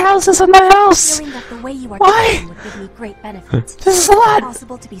other houses in my house. Feeling that the way you are Why? teaching would give me great benefits. This is a lot.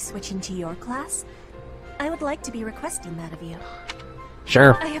 Possible to be switching to your class? I would like to be requesting that of you.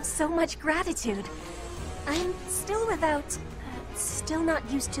 Sure. I have so much gratitude. I'm still still not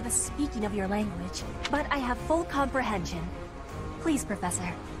used to the speaking of your language, but I have full comprehension. Please, Professor,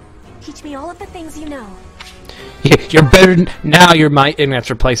 teach me all of the things you know. Yeah, you're better now. You're my Ignat's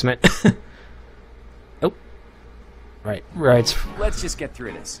replacement. Oh, right. Let's just get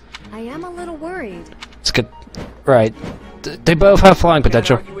through this. I am a little worried. It's good. Right. They both have flying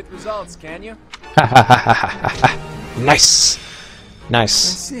potential. Can't argue with results, can you? Nice. I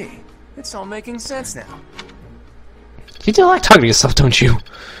see. It's all making sense now. You do like talking to yourself, don't you?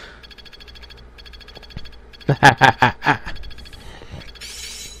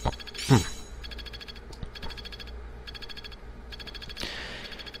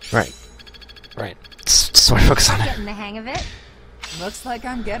 Right. Just want to focus on it. Getting the hang of it? Looks like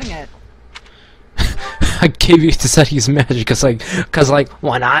I'm getting it. I gave you to set use magic cause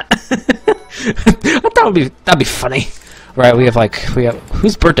why not? I thought that'd be funny. Right, we have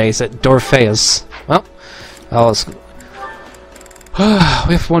whose birthday is it? Dorothia's. Well,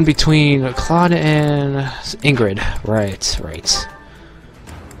 we have one between Claude and Ingrid. Right.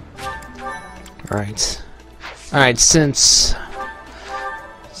 Alright, since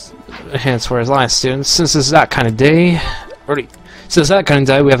hence where's last students, since it's that kind of day,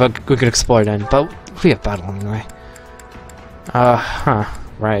 we have a we could explore then, but we have battle anyway.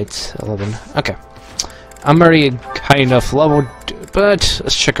 Right, 11. Okay. I'm already high enough level, but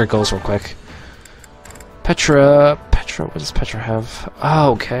let's check our goals real quick. Petra, what does Petra have?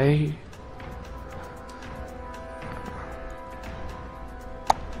 Oh, okay.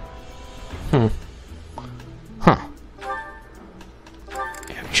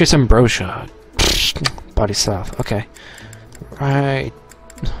 She's Ambrosia. Body stuff. Okay. Right.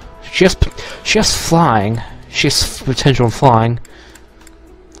 She has flying. She has potential in flying.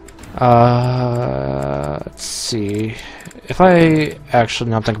 Let's see. If I actually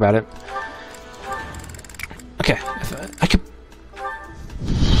now think about it. Okay, if I could.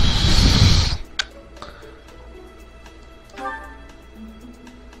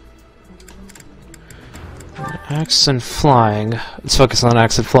 Axe and flying. Let's focus on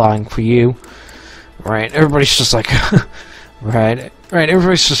axe and flying for you. Right, everybody's just like, right.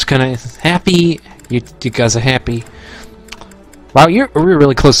 Everybody's just kind of happy. You guys are happy. Wow, we're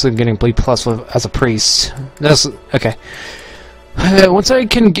really close to getting B+ as a priest. That's okay. Once I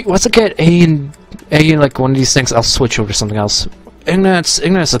get A in like one of these things, I'll switch over to something else.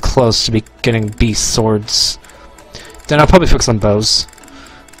 Ignat's are close to be getting B swords. Then I'll probably focus on bows.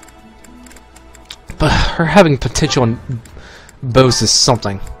 But her having potential in bows is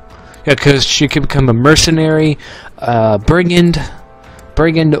something. Yeah, because she could become a mercenary, brigand,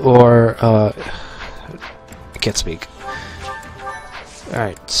 or I can't speak.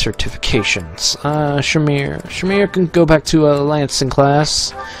 Alright, certifications. Shamir can go back to a lancing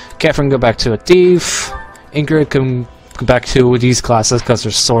class. Catherine can go back to a thief. Ingrid can go back to these classes because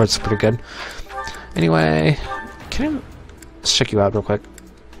their sword's pretty good. Anyway, let's check you out real quick.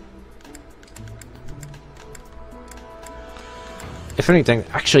 If anything,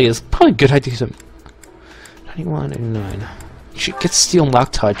 actually, it's probably a good idea to 91, 89. She gets Steel and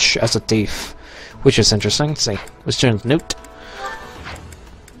Lock Touch as a thief, which is interesting. Let's see. Let's turn note.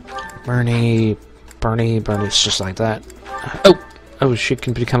 Bernie's just like that. Oh, she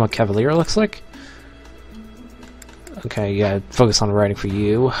can become a cavalier, looks like. Okay, yeah, focus on writing for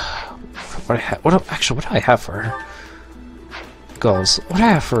you. What do I have for her? Goals. What do I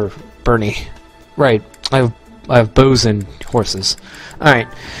have for Bernie? Right, I have bows and horses. Alright.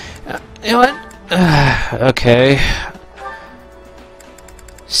 You know what? Okay.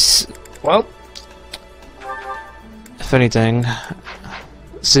 Well, if anything,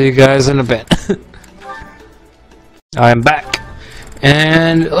 see you guys in a bit. I'm back.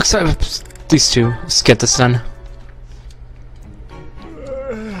 And it looks like these two. Let's get this done.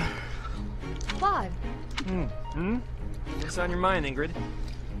 Claude. What's on your mind, Ingrid?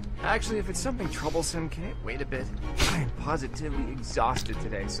 Actually, if it's something troublesome, can it wait a bit? I am positively exhausted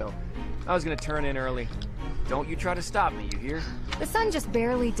today, so I was gonna turn in early. Don't you try to stop me, you hear? The sun just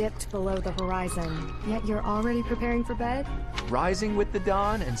barely dipped below the horizon, yet you're already preparing for bed? Rising with the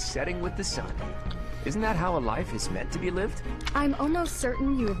dawn and setting with the sun. Isn't that how a life is meant to be lived? I'm almost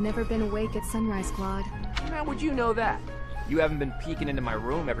certain you have never been awake at sunrise, Claude. How would you know that? You haven't been peeking into my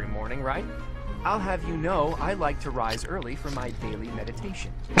room every morning, right? I'll have you know I like to rise early for my daily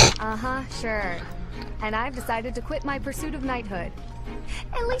meditation. Uh-huh, sure. And I've decided to quit my pursuit of knighthood.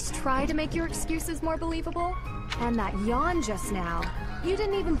 At least try to make your excuses more believable. And that yawn just now. You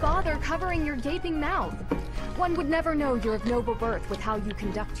didn't even bother covering your gaping mouth. One would never know you're of noble birth with how you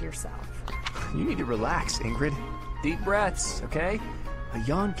conduct yourself. You need to relax, Ingrid. Deep breaths, okay? A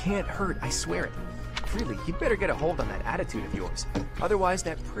yawn can't hurt, I swear it. Really, you'd better get a hold on that attitude of yours. Otherwise,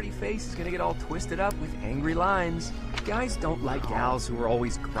 that pretty face is gonna get all twisted up with angry lines. Guys don't like gals who are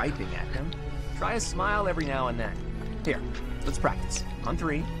always griping at them. Try a smile every now and then. Here, let's practice. On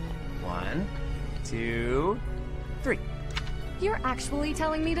 3. 1, 2, 3. You're actually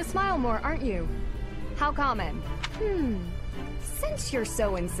telling me to smile more, aren't you? How common? Since you're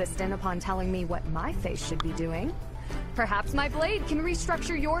so insistent upon telling me what my face should be doing, perhaps my blade can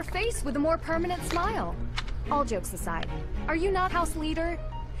restructure your face with a more permanent smile. All jokes aside, are you not house leader?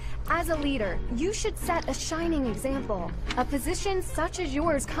 As a leader, you should set a shining example. A position such as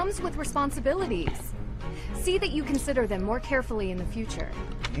yours comes with responsibilities. See that you consider them more carefully in the future.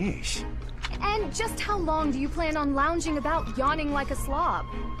 Yeesh. And just how long do you plan on lounging about yawning like a slob?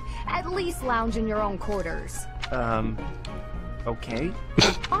 At least lounge in your own quarters. Okay.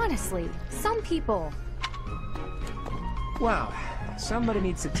 Honestly, some people... Wow, somebody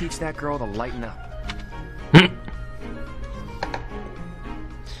needs to teach that girl to lighten up.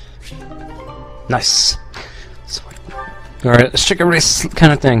 Nice. Alright, let's check a race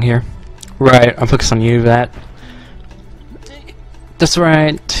kind of thing here. Right, I'm focused on you, that. That's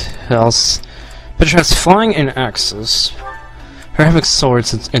right. Who else? But she has flying and axes. Her having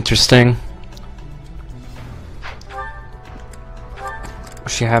swords is interesting. What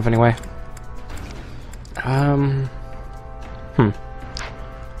does she have anyway?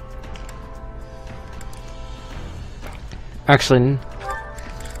 Actually,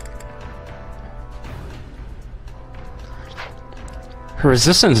 her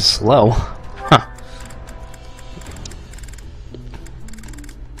resistance is low. Huh.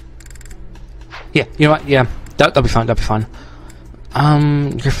 Yeah, you know what? Yeah, that'll be fine. That'll be fine.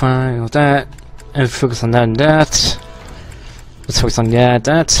 You're fine with that. And focus on that and that. Let's focus on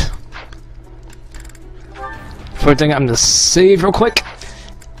that. For thing, I'm gonna save real quick.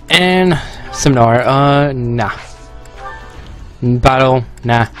 And seminar. Nah. Battle.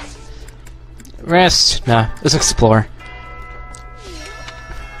 Nah. Rest. Nah. Let's explore.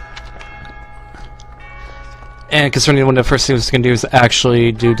 And concerning one of the first things we're gonna do is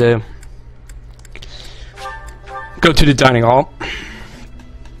actually go to the dining hall.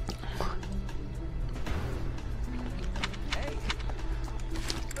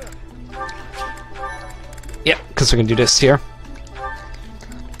 Yep, because we're gonna do this here.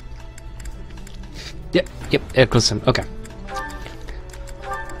 Yep, it goes in. Okay.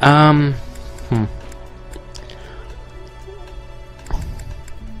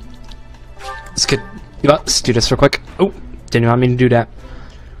 Let's get. Let's do this real quick. Oh, didn't want me to do that.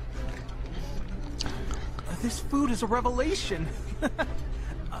 This food is a revelation.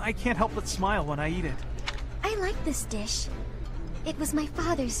 I can't help but smile when I eat it. I like this dish. It was my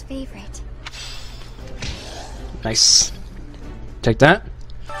father's favorite. Nice. Take that.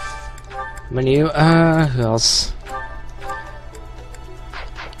 Menu. Who else?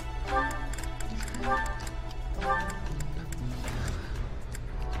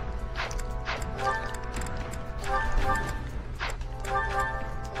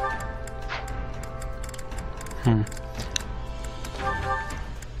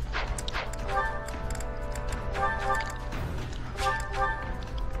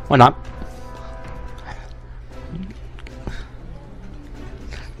 Why not?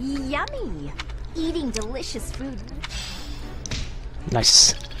 Yummy! Eating delicious food.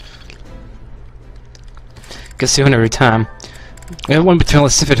 Nice. Gets you in every time. We have one between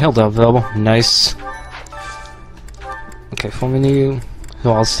Pacific Hill available. Nice. Okay, full menu. Who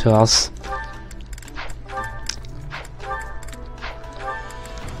else?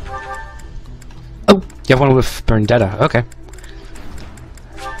 Oh, you have one with Berndetta. Okay.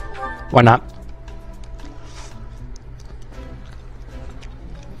 Why not?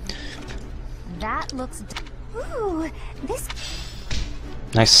 That looks... Ooh, this...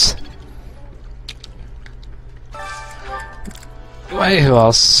 Nice. Wait, who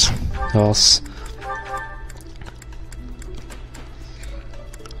else? Let's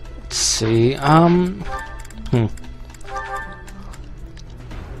see,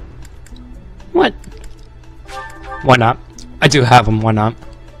 What? Why not? I do have them, why not?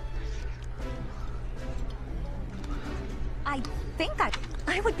 I think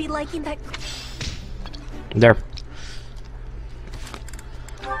I would be liking that... There.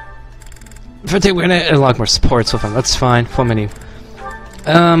 If I think we're gonna unlock more supports with them, that's fine. Full menu.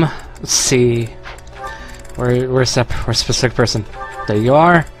 Let's see. Where's specific person? There you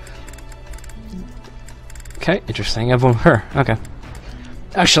are. Okay, interesting. Everyone, her. Okay.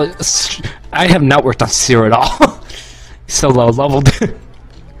 Actually, I have not worked on Zero at all. He's so low leveled. This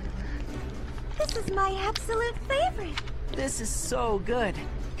is my absolute favorite. This is so good.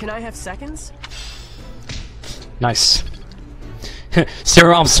 Can I have seconds? Nice.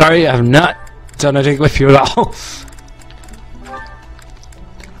 Sarah, I'm sorry, I have not done anything with you at all.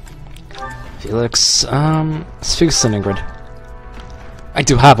 Felix, Felix and Ingrid. I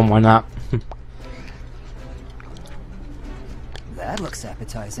do have them, why not? That looks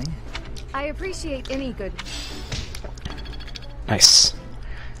appetizing. I appreciate any good. Nice.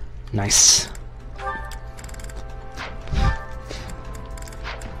 Nice.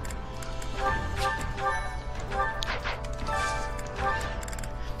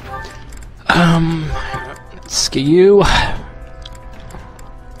 Let's get you.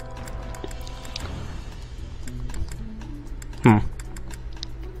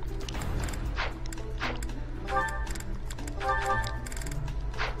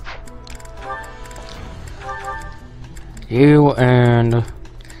 You and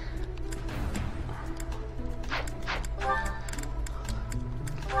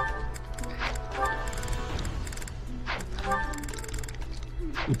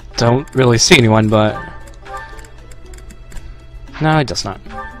don't really see anyone, but no, it does not.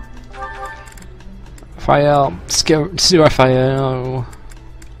 Raphael, see Raphael.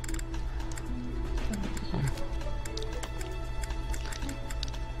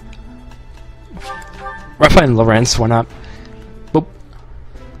 Raphael and Lawrence, why not? Boop.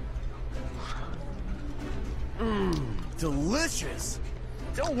 Delicious!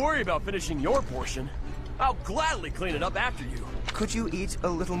 Don't worry about finishing your portion. I'll gladly clean it up after you. Could you eat a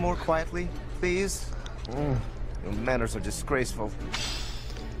little more quietly, please? Your manners are disgraceful.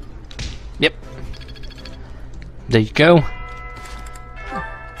 Yep. There you go.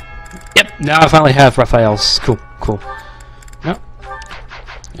 Yep, now I finally have Raphael's. Cool, cool. No.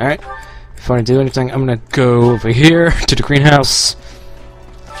 Alright. If I want to do anything, I'm gonna go over here to the greenhouse.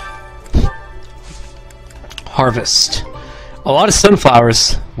 Harvest. A lot of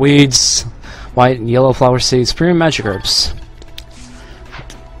sunflowers, weeds, white and yellow flower seeds, premium magic herbs.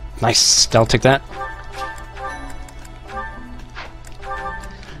 Nice, I'll take that.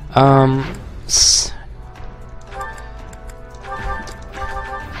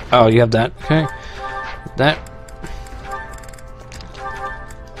 Oh, you have that. Okay. That.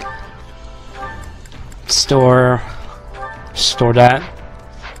 Store that.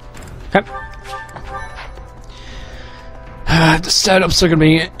 Okay. The setups are gonna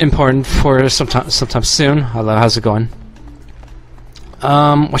be important for sometime soon. Hello, how's it going?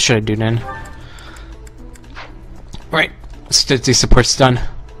 What should I do then? Right, let's get these supports done.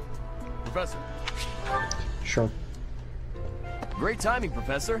 Professor. Sure. Great timing,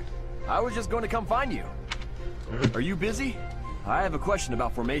 Professor. I was just going to come find you. Are you busy? I have a question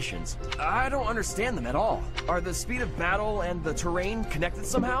about formations. I don't understand them at all. Are the speed of battle and the terrain connected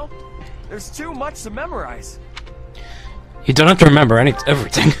somehow? There's too much to memorize. You don't have to remember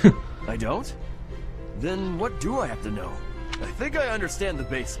everything. I don't? Then what do I have to know? I think I understand the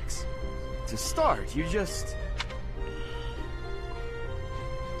basics. To start, you just...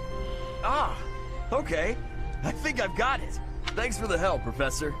 Ah, okay. I think I've got it. Thanks for the help,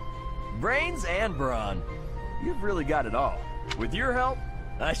 Professor. Brains and brawn. You've really got it all. With your help,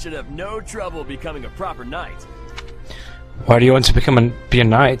 I should have no trouble becoming a proper knight. Why do you want to be a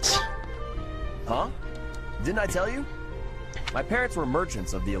knight? Huh? Didn't I tell you? My parents were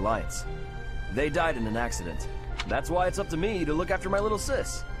merchants of the Alliance. They died in an accident. That's why it's up to me to look after my little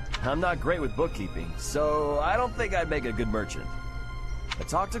sis. I'm not great with bookkeeping, so I don't think I'd make a good merchant. I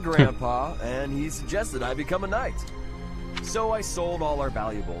talked to Grandpa, and he suggested I become a knight. So I sold all our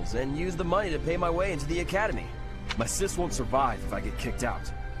valuables and used the money to pay my way into the academy. My sis won't survive if I get kicked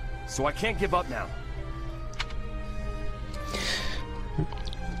out. So I can't give up now.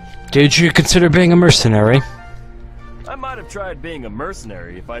 Did you consider being a mercenary? I might have tried being a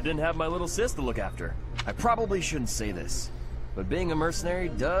mercenary if I didn't have my little sis to look after. I probably shouldn't say this, but being a mercenary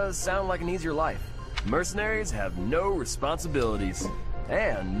does sound like an easier life. Mercenaries have no responsibilities,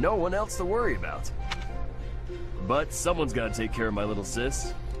 and no one else to worry about. But someone's gotta take care of my little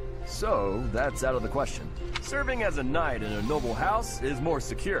sis, so that's out of the question. Serving as a knight in a noble house is more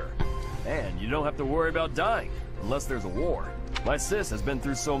secure, and you don't have to worry about dying, unless there's a war. My sis has been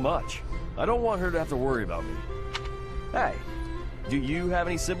through so much. I don't want her to have to worry about me. Hey, do you have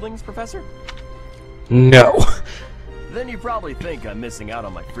any siblings, Professor? No. Then you probably think I'm missing out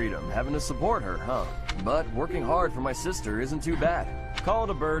on my freedom, having to support her, huh? But working hard for my sister isn't too bad. Call it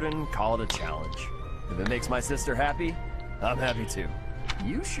a burden, call it a challenge. If it makes my sister happy, I'm happy too.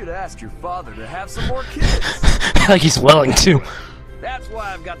 You should ask your father to have some more kids. Like he's willing to. That's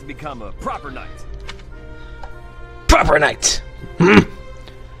why I've got to become a proper knight. Proper knight.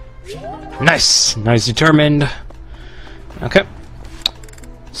 Nice. Nice, determined. Okay.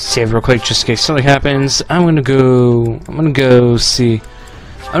 Save real quick just in case something happens. I'm gonna go see.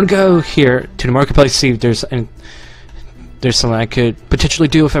 I'm gonna go here to the marketplace, see if there's something I could potentially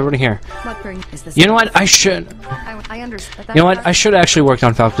do if everyone here. You know what? I should. I understand. You know what? I should actually worked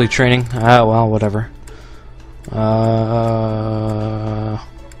on faculty training. Ah, well, whatever.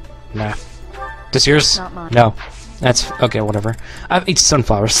 Nah. This yours? No. That's okay. Whatever. I've eaten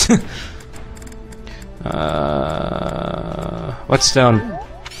sunflowers. What's stone?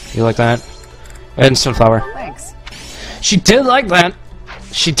 You like that? And sunflower. Thanks. She did like that.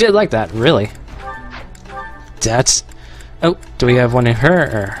 She did like that. Really. That's. Oh, do we have one in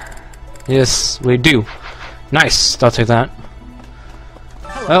her? Yes, we do. Nice. I'll take that.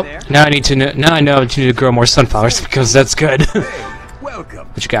 Hello Oh, there. now I need to know. Now I know I need to grow more sunflowers because that's good. Hey, welcome.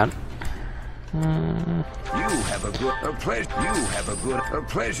 What you got? You have a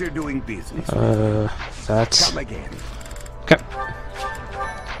pleasure doing business. That's. Come again. Okay.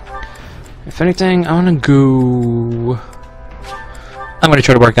 If anything, I wanna go. I'm gonna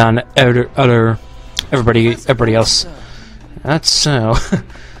try to work on everybody else. That's so.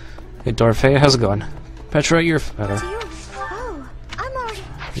 Hey, Dorothy, how's it going? Petra, you're better. Oh, I'm already.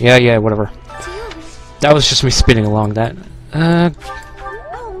 Yeah, whatever. That was just me spinning along that. Oh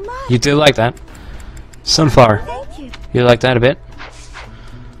my. You did like that. Sunflower. Thank you. You like that a bit?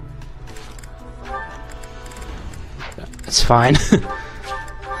 It's fine.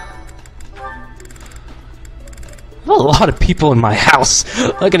 A lot of people in my house.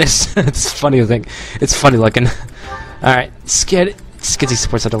 Look at this. It's funny thing. It's funny looking. All right, let's get these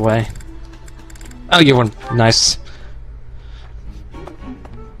supports out of the way. Oh, you were nice.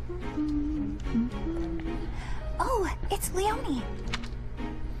 Oh, it's Leonie.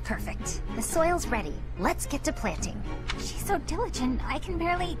 Perfect. The soil's ready. Let's get to planting. She's so diligent, I can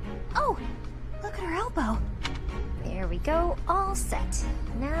barely... Oh, look at her elbow. There we go, all set.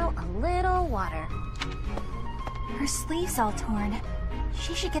 Now a little water. Her sleeve's all torn.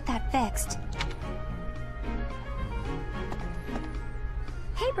 She should get that fixed.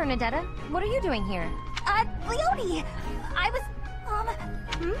 Hey, Bernadetta, what are you doing here? Leonie! I was,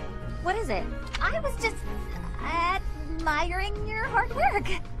 What is it? I was just admiring your hard work.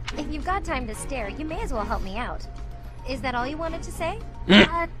 If you've got time to stare, you may as well help me out. Is that all you wanted to say?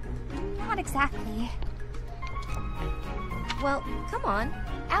 Not exactly. Well, come on,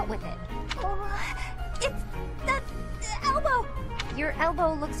 out with it. Oh, it's the elbow. Your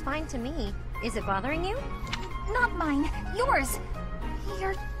elbow looks fine to me. Is it bothering you? Not mine, yours.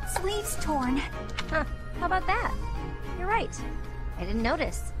 Your sleeve's torn. Huh, how about that? You're right. I didn't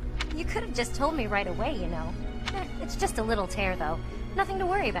notice. You could have just told me right away, you know. It's just a little tear, though. Nothing to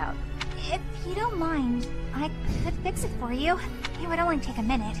worry about. If you don't mind, I could fix it for you. It would only take a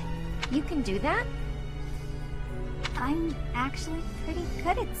minute. You can do that? I'm actually pretty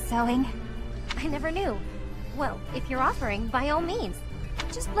good at sewing. I never knew. Well, if you're offering, by all means.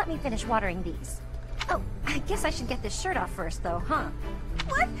 Just let me finish watering these. Oh, I guess I should get this shirt off first, though, huh?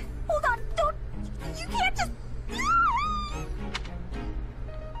 What? Hold on, don't... You can't just...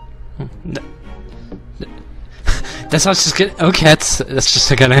 That's how it's just get. Okay, that's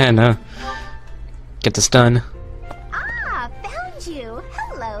just gonna end, huh? Get this done. Ah, found you.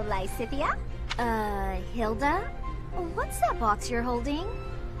 Hello, Lysithia. Hilda? What's that box you're holding?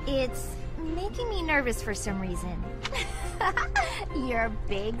 It's making me nervous for some reason. Your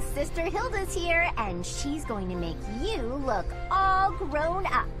big sister Hilda's here, and she's going to make you look all grown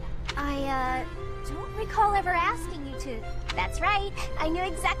up. I, don't recall ever asking you to... That's right, I knew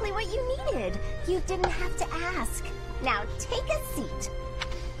exactly what you needed. You didn't have to ask. Now take a seat.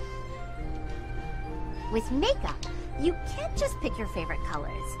 With makeup, you can't just pick your favorite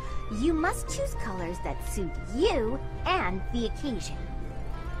colors. You must choose colors that suit you and the occasion.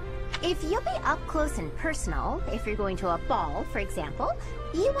 If you'll be up close and personal, if you're going to a ball, for example,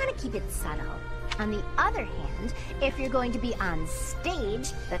 you want to keep it subtle. On the other hand, if you're going to be on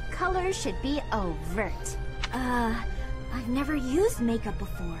stage, the colors should be overt. I've never used makeup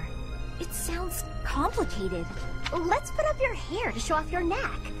before. It sounds complicated. Let's put up your hair to show off your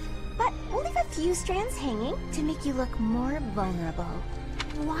neck. But we'll leave a few strands hanging to make you look more vulnerable.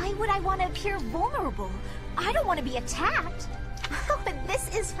 Why would I want to appear vulnerable? I don't want to be attacked. This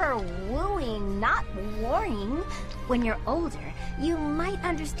is for wooing, not warning. When you're older, you might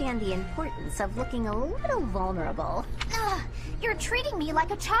understand the importance of looking a little vulnerable. You're treating me like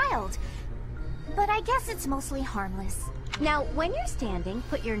a child. But I guess it's mostly harmless. Now, when you're standing,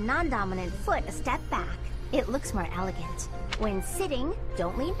 put your non-dominant foot a step back. It looks more elegant. When sitting,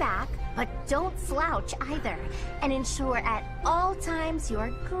 don't lean back, but don't slouch either. And ensure at all times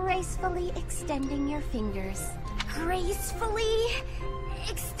you're gracefully extending your fingers. gracefully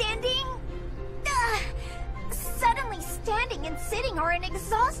extending. Suddenly standing and sitting are an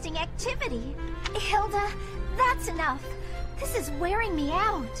exhausting activity. Hilda, that's enough. This is wearing me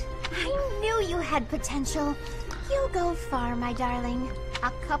out. I knew you had potential. You'll go far, my darling.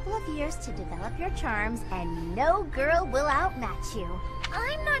 A couple of years to develop your charms, and no girl will outmatch you.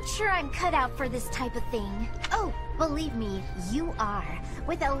 I'm not sure I'm cut out for this type of thing. Oh, believe me, you are.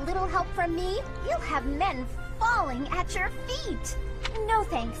 With a little help from me, you'll have men falling at your feet. No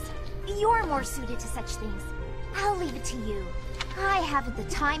thanks. You're more suited to such things. I'll leave it to you. I haven't the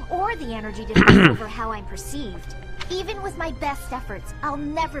time or the energy to think over how I'm perceived. Even with my best efforts, I'll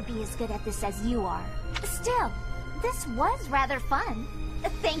never be as good at this as you are. Still, this was rather fun.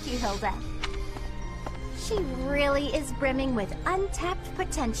 Thank you, Hilda. She really is brimming with untapped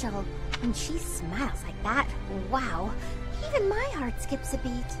potential. When she smiles like that, wow. Even my heart skips a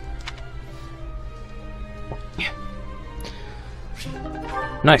beat.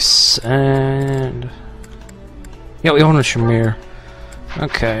 Nice, and... yeah, we own a Shamir.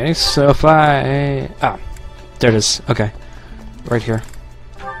 Okay, so if I... ah, there it is. Okay. Right here.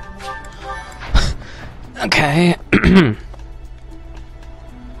 Okay.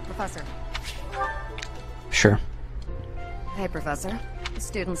 Professor. Sure. Hey, Professor. The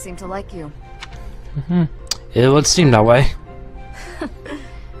students seem to like you. It would seem that way.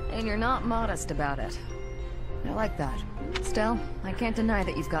 And you're not modest about it. I like that. Still, I can't deny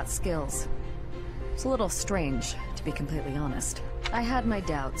that you've got skills. It's a little strange, to be completely honest. I had my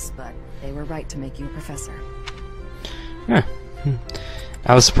doubts, but they were right to make you a professor. Yeah.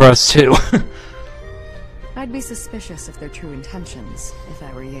 I was surprised too. I'd be suspicious of their true intentions, if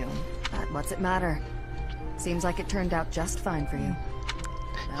I were you. But what's it matter? Seems like it turned out just fine for you.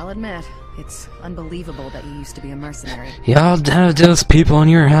 I'll admit, it's unbelievable that you used to be a mercenary. Y'all have those people in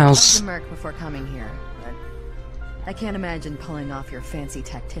your I house. was a merc before coming here, but I can't imagine pulling off your fancy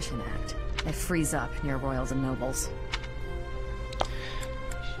tactician act. I freeze up near royals and nobles.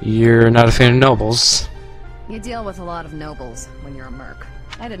 You're not a fan of nobles. You deal with a lot of nobles when you're a merc.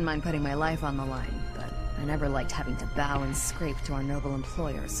 I didn't mind putting my life on the line, but I never liked having to bow and scrape to our noble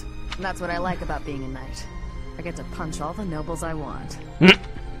employers. And that's what I like about being a knight. I get to punch all the nobles I want.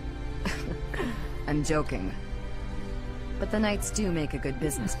 I'm joking. But the knights do make a good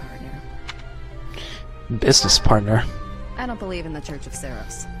business partner. Business partner? I don't believe in the Church of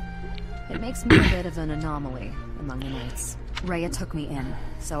Seraphs. It makes me a bit of an anomaly among the knights. Rhea took me in,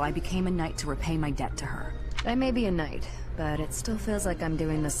 so I became a knight to repay my debt to her. I may be a knight, but it still feels like I'm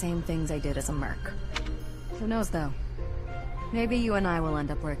doing the same things I did as a merc. Who knows, though? Maybe you and I will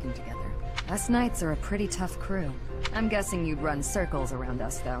end up working together. Us knights are a pretty tough crew. I'm guessing you'd run circles around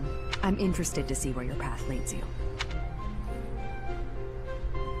us, though. I'm interested to see where your path leads you.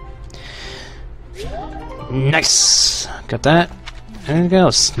 Nice! Got that. Anything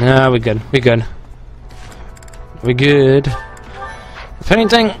else? No, we good. We good. We good. If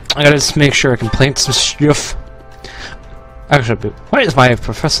anything, I gotta just make sure I can plant some stuff. Actually, what is my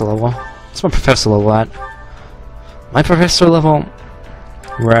professor level? What's my professor level at? My professor level...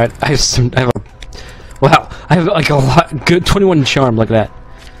 right, I have a... wow, I have like a lot... good 21 charm, look at that.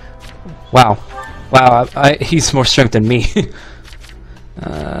 Wow. Wow, he's more strength than me. He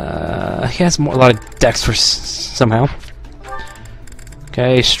has a lot of dex for somehow.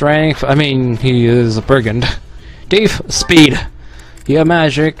 Okay, strength. I mean, he is a brigand. Dave, speed. You have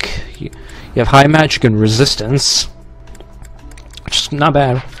magic. You have high magic and resistance, which is not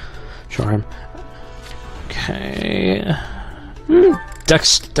bad. Charm. Okay.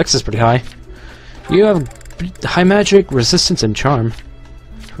 Dex is pretty high. You have high magic, resistance, and charm.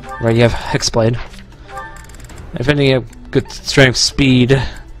 Right, you have Hexblade. If any, you have good strength, speed,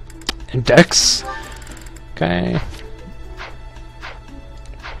 and dex. Okay.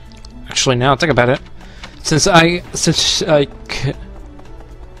 Actually, now think about it. Since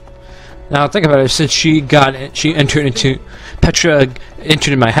she entered into Petra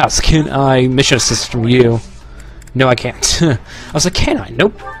entered in my house. Can I mission assist from you? No, I can't. I was like, can I?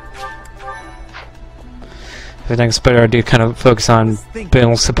 Nope. I think it's better to kind of focus on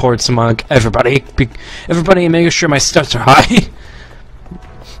building supports among everybody. Everybody, making sure my stats are high.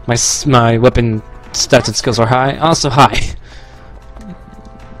 my weapon stats and skills are high. Also high.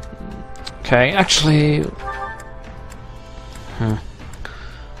 Okay, actually...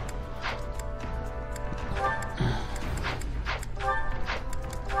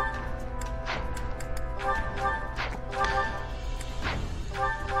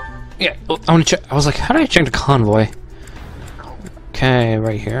 yeah, I want to check. I was like, how do I check the convoy? Okay,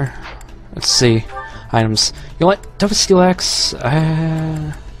 right here. Let's see. Items. You know what? Double Steel Axe.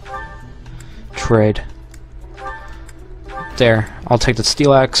 Trade. there. I'll take the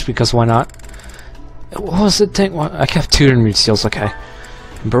steel axe because why not? What was it thing? I have 2 enemy steels. Okay,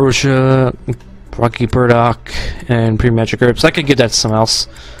 Ambrosia, Rocky Burdock, and pre-magic herbs. I could give that to someone else.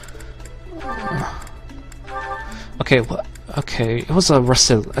 Okay, what? Okay, it was a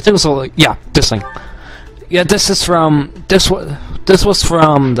rusted. I think it was a, yeah, this thing. Yeah, this is from this was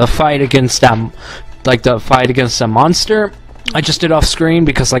from the fight against like the fight against the monster. I just did off screen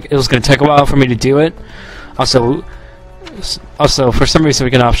because like it was gonna take a while for me to do it. Also, for some reason we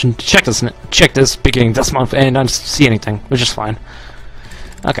get an option to check this beginning this month, and I don't see anything, which is fine.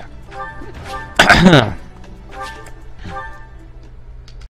 Okay.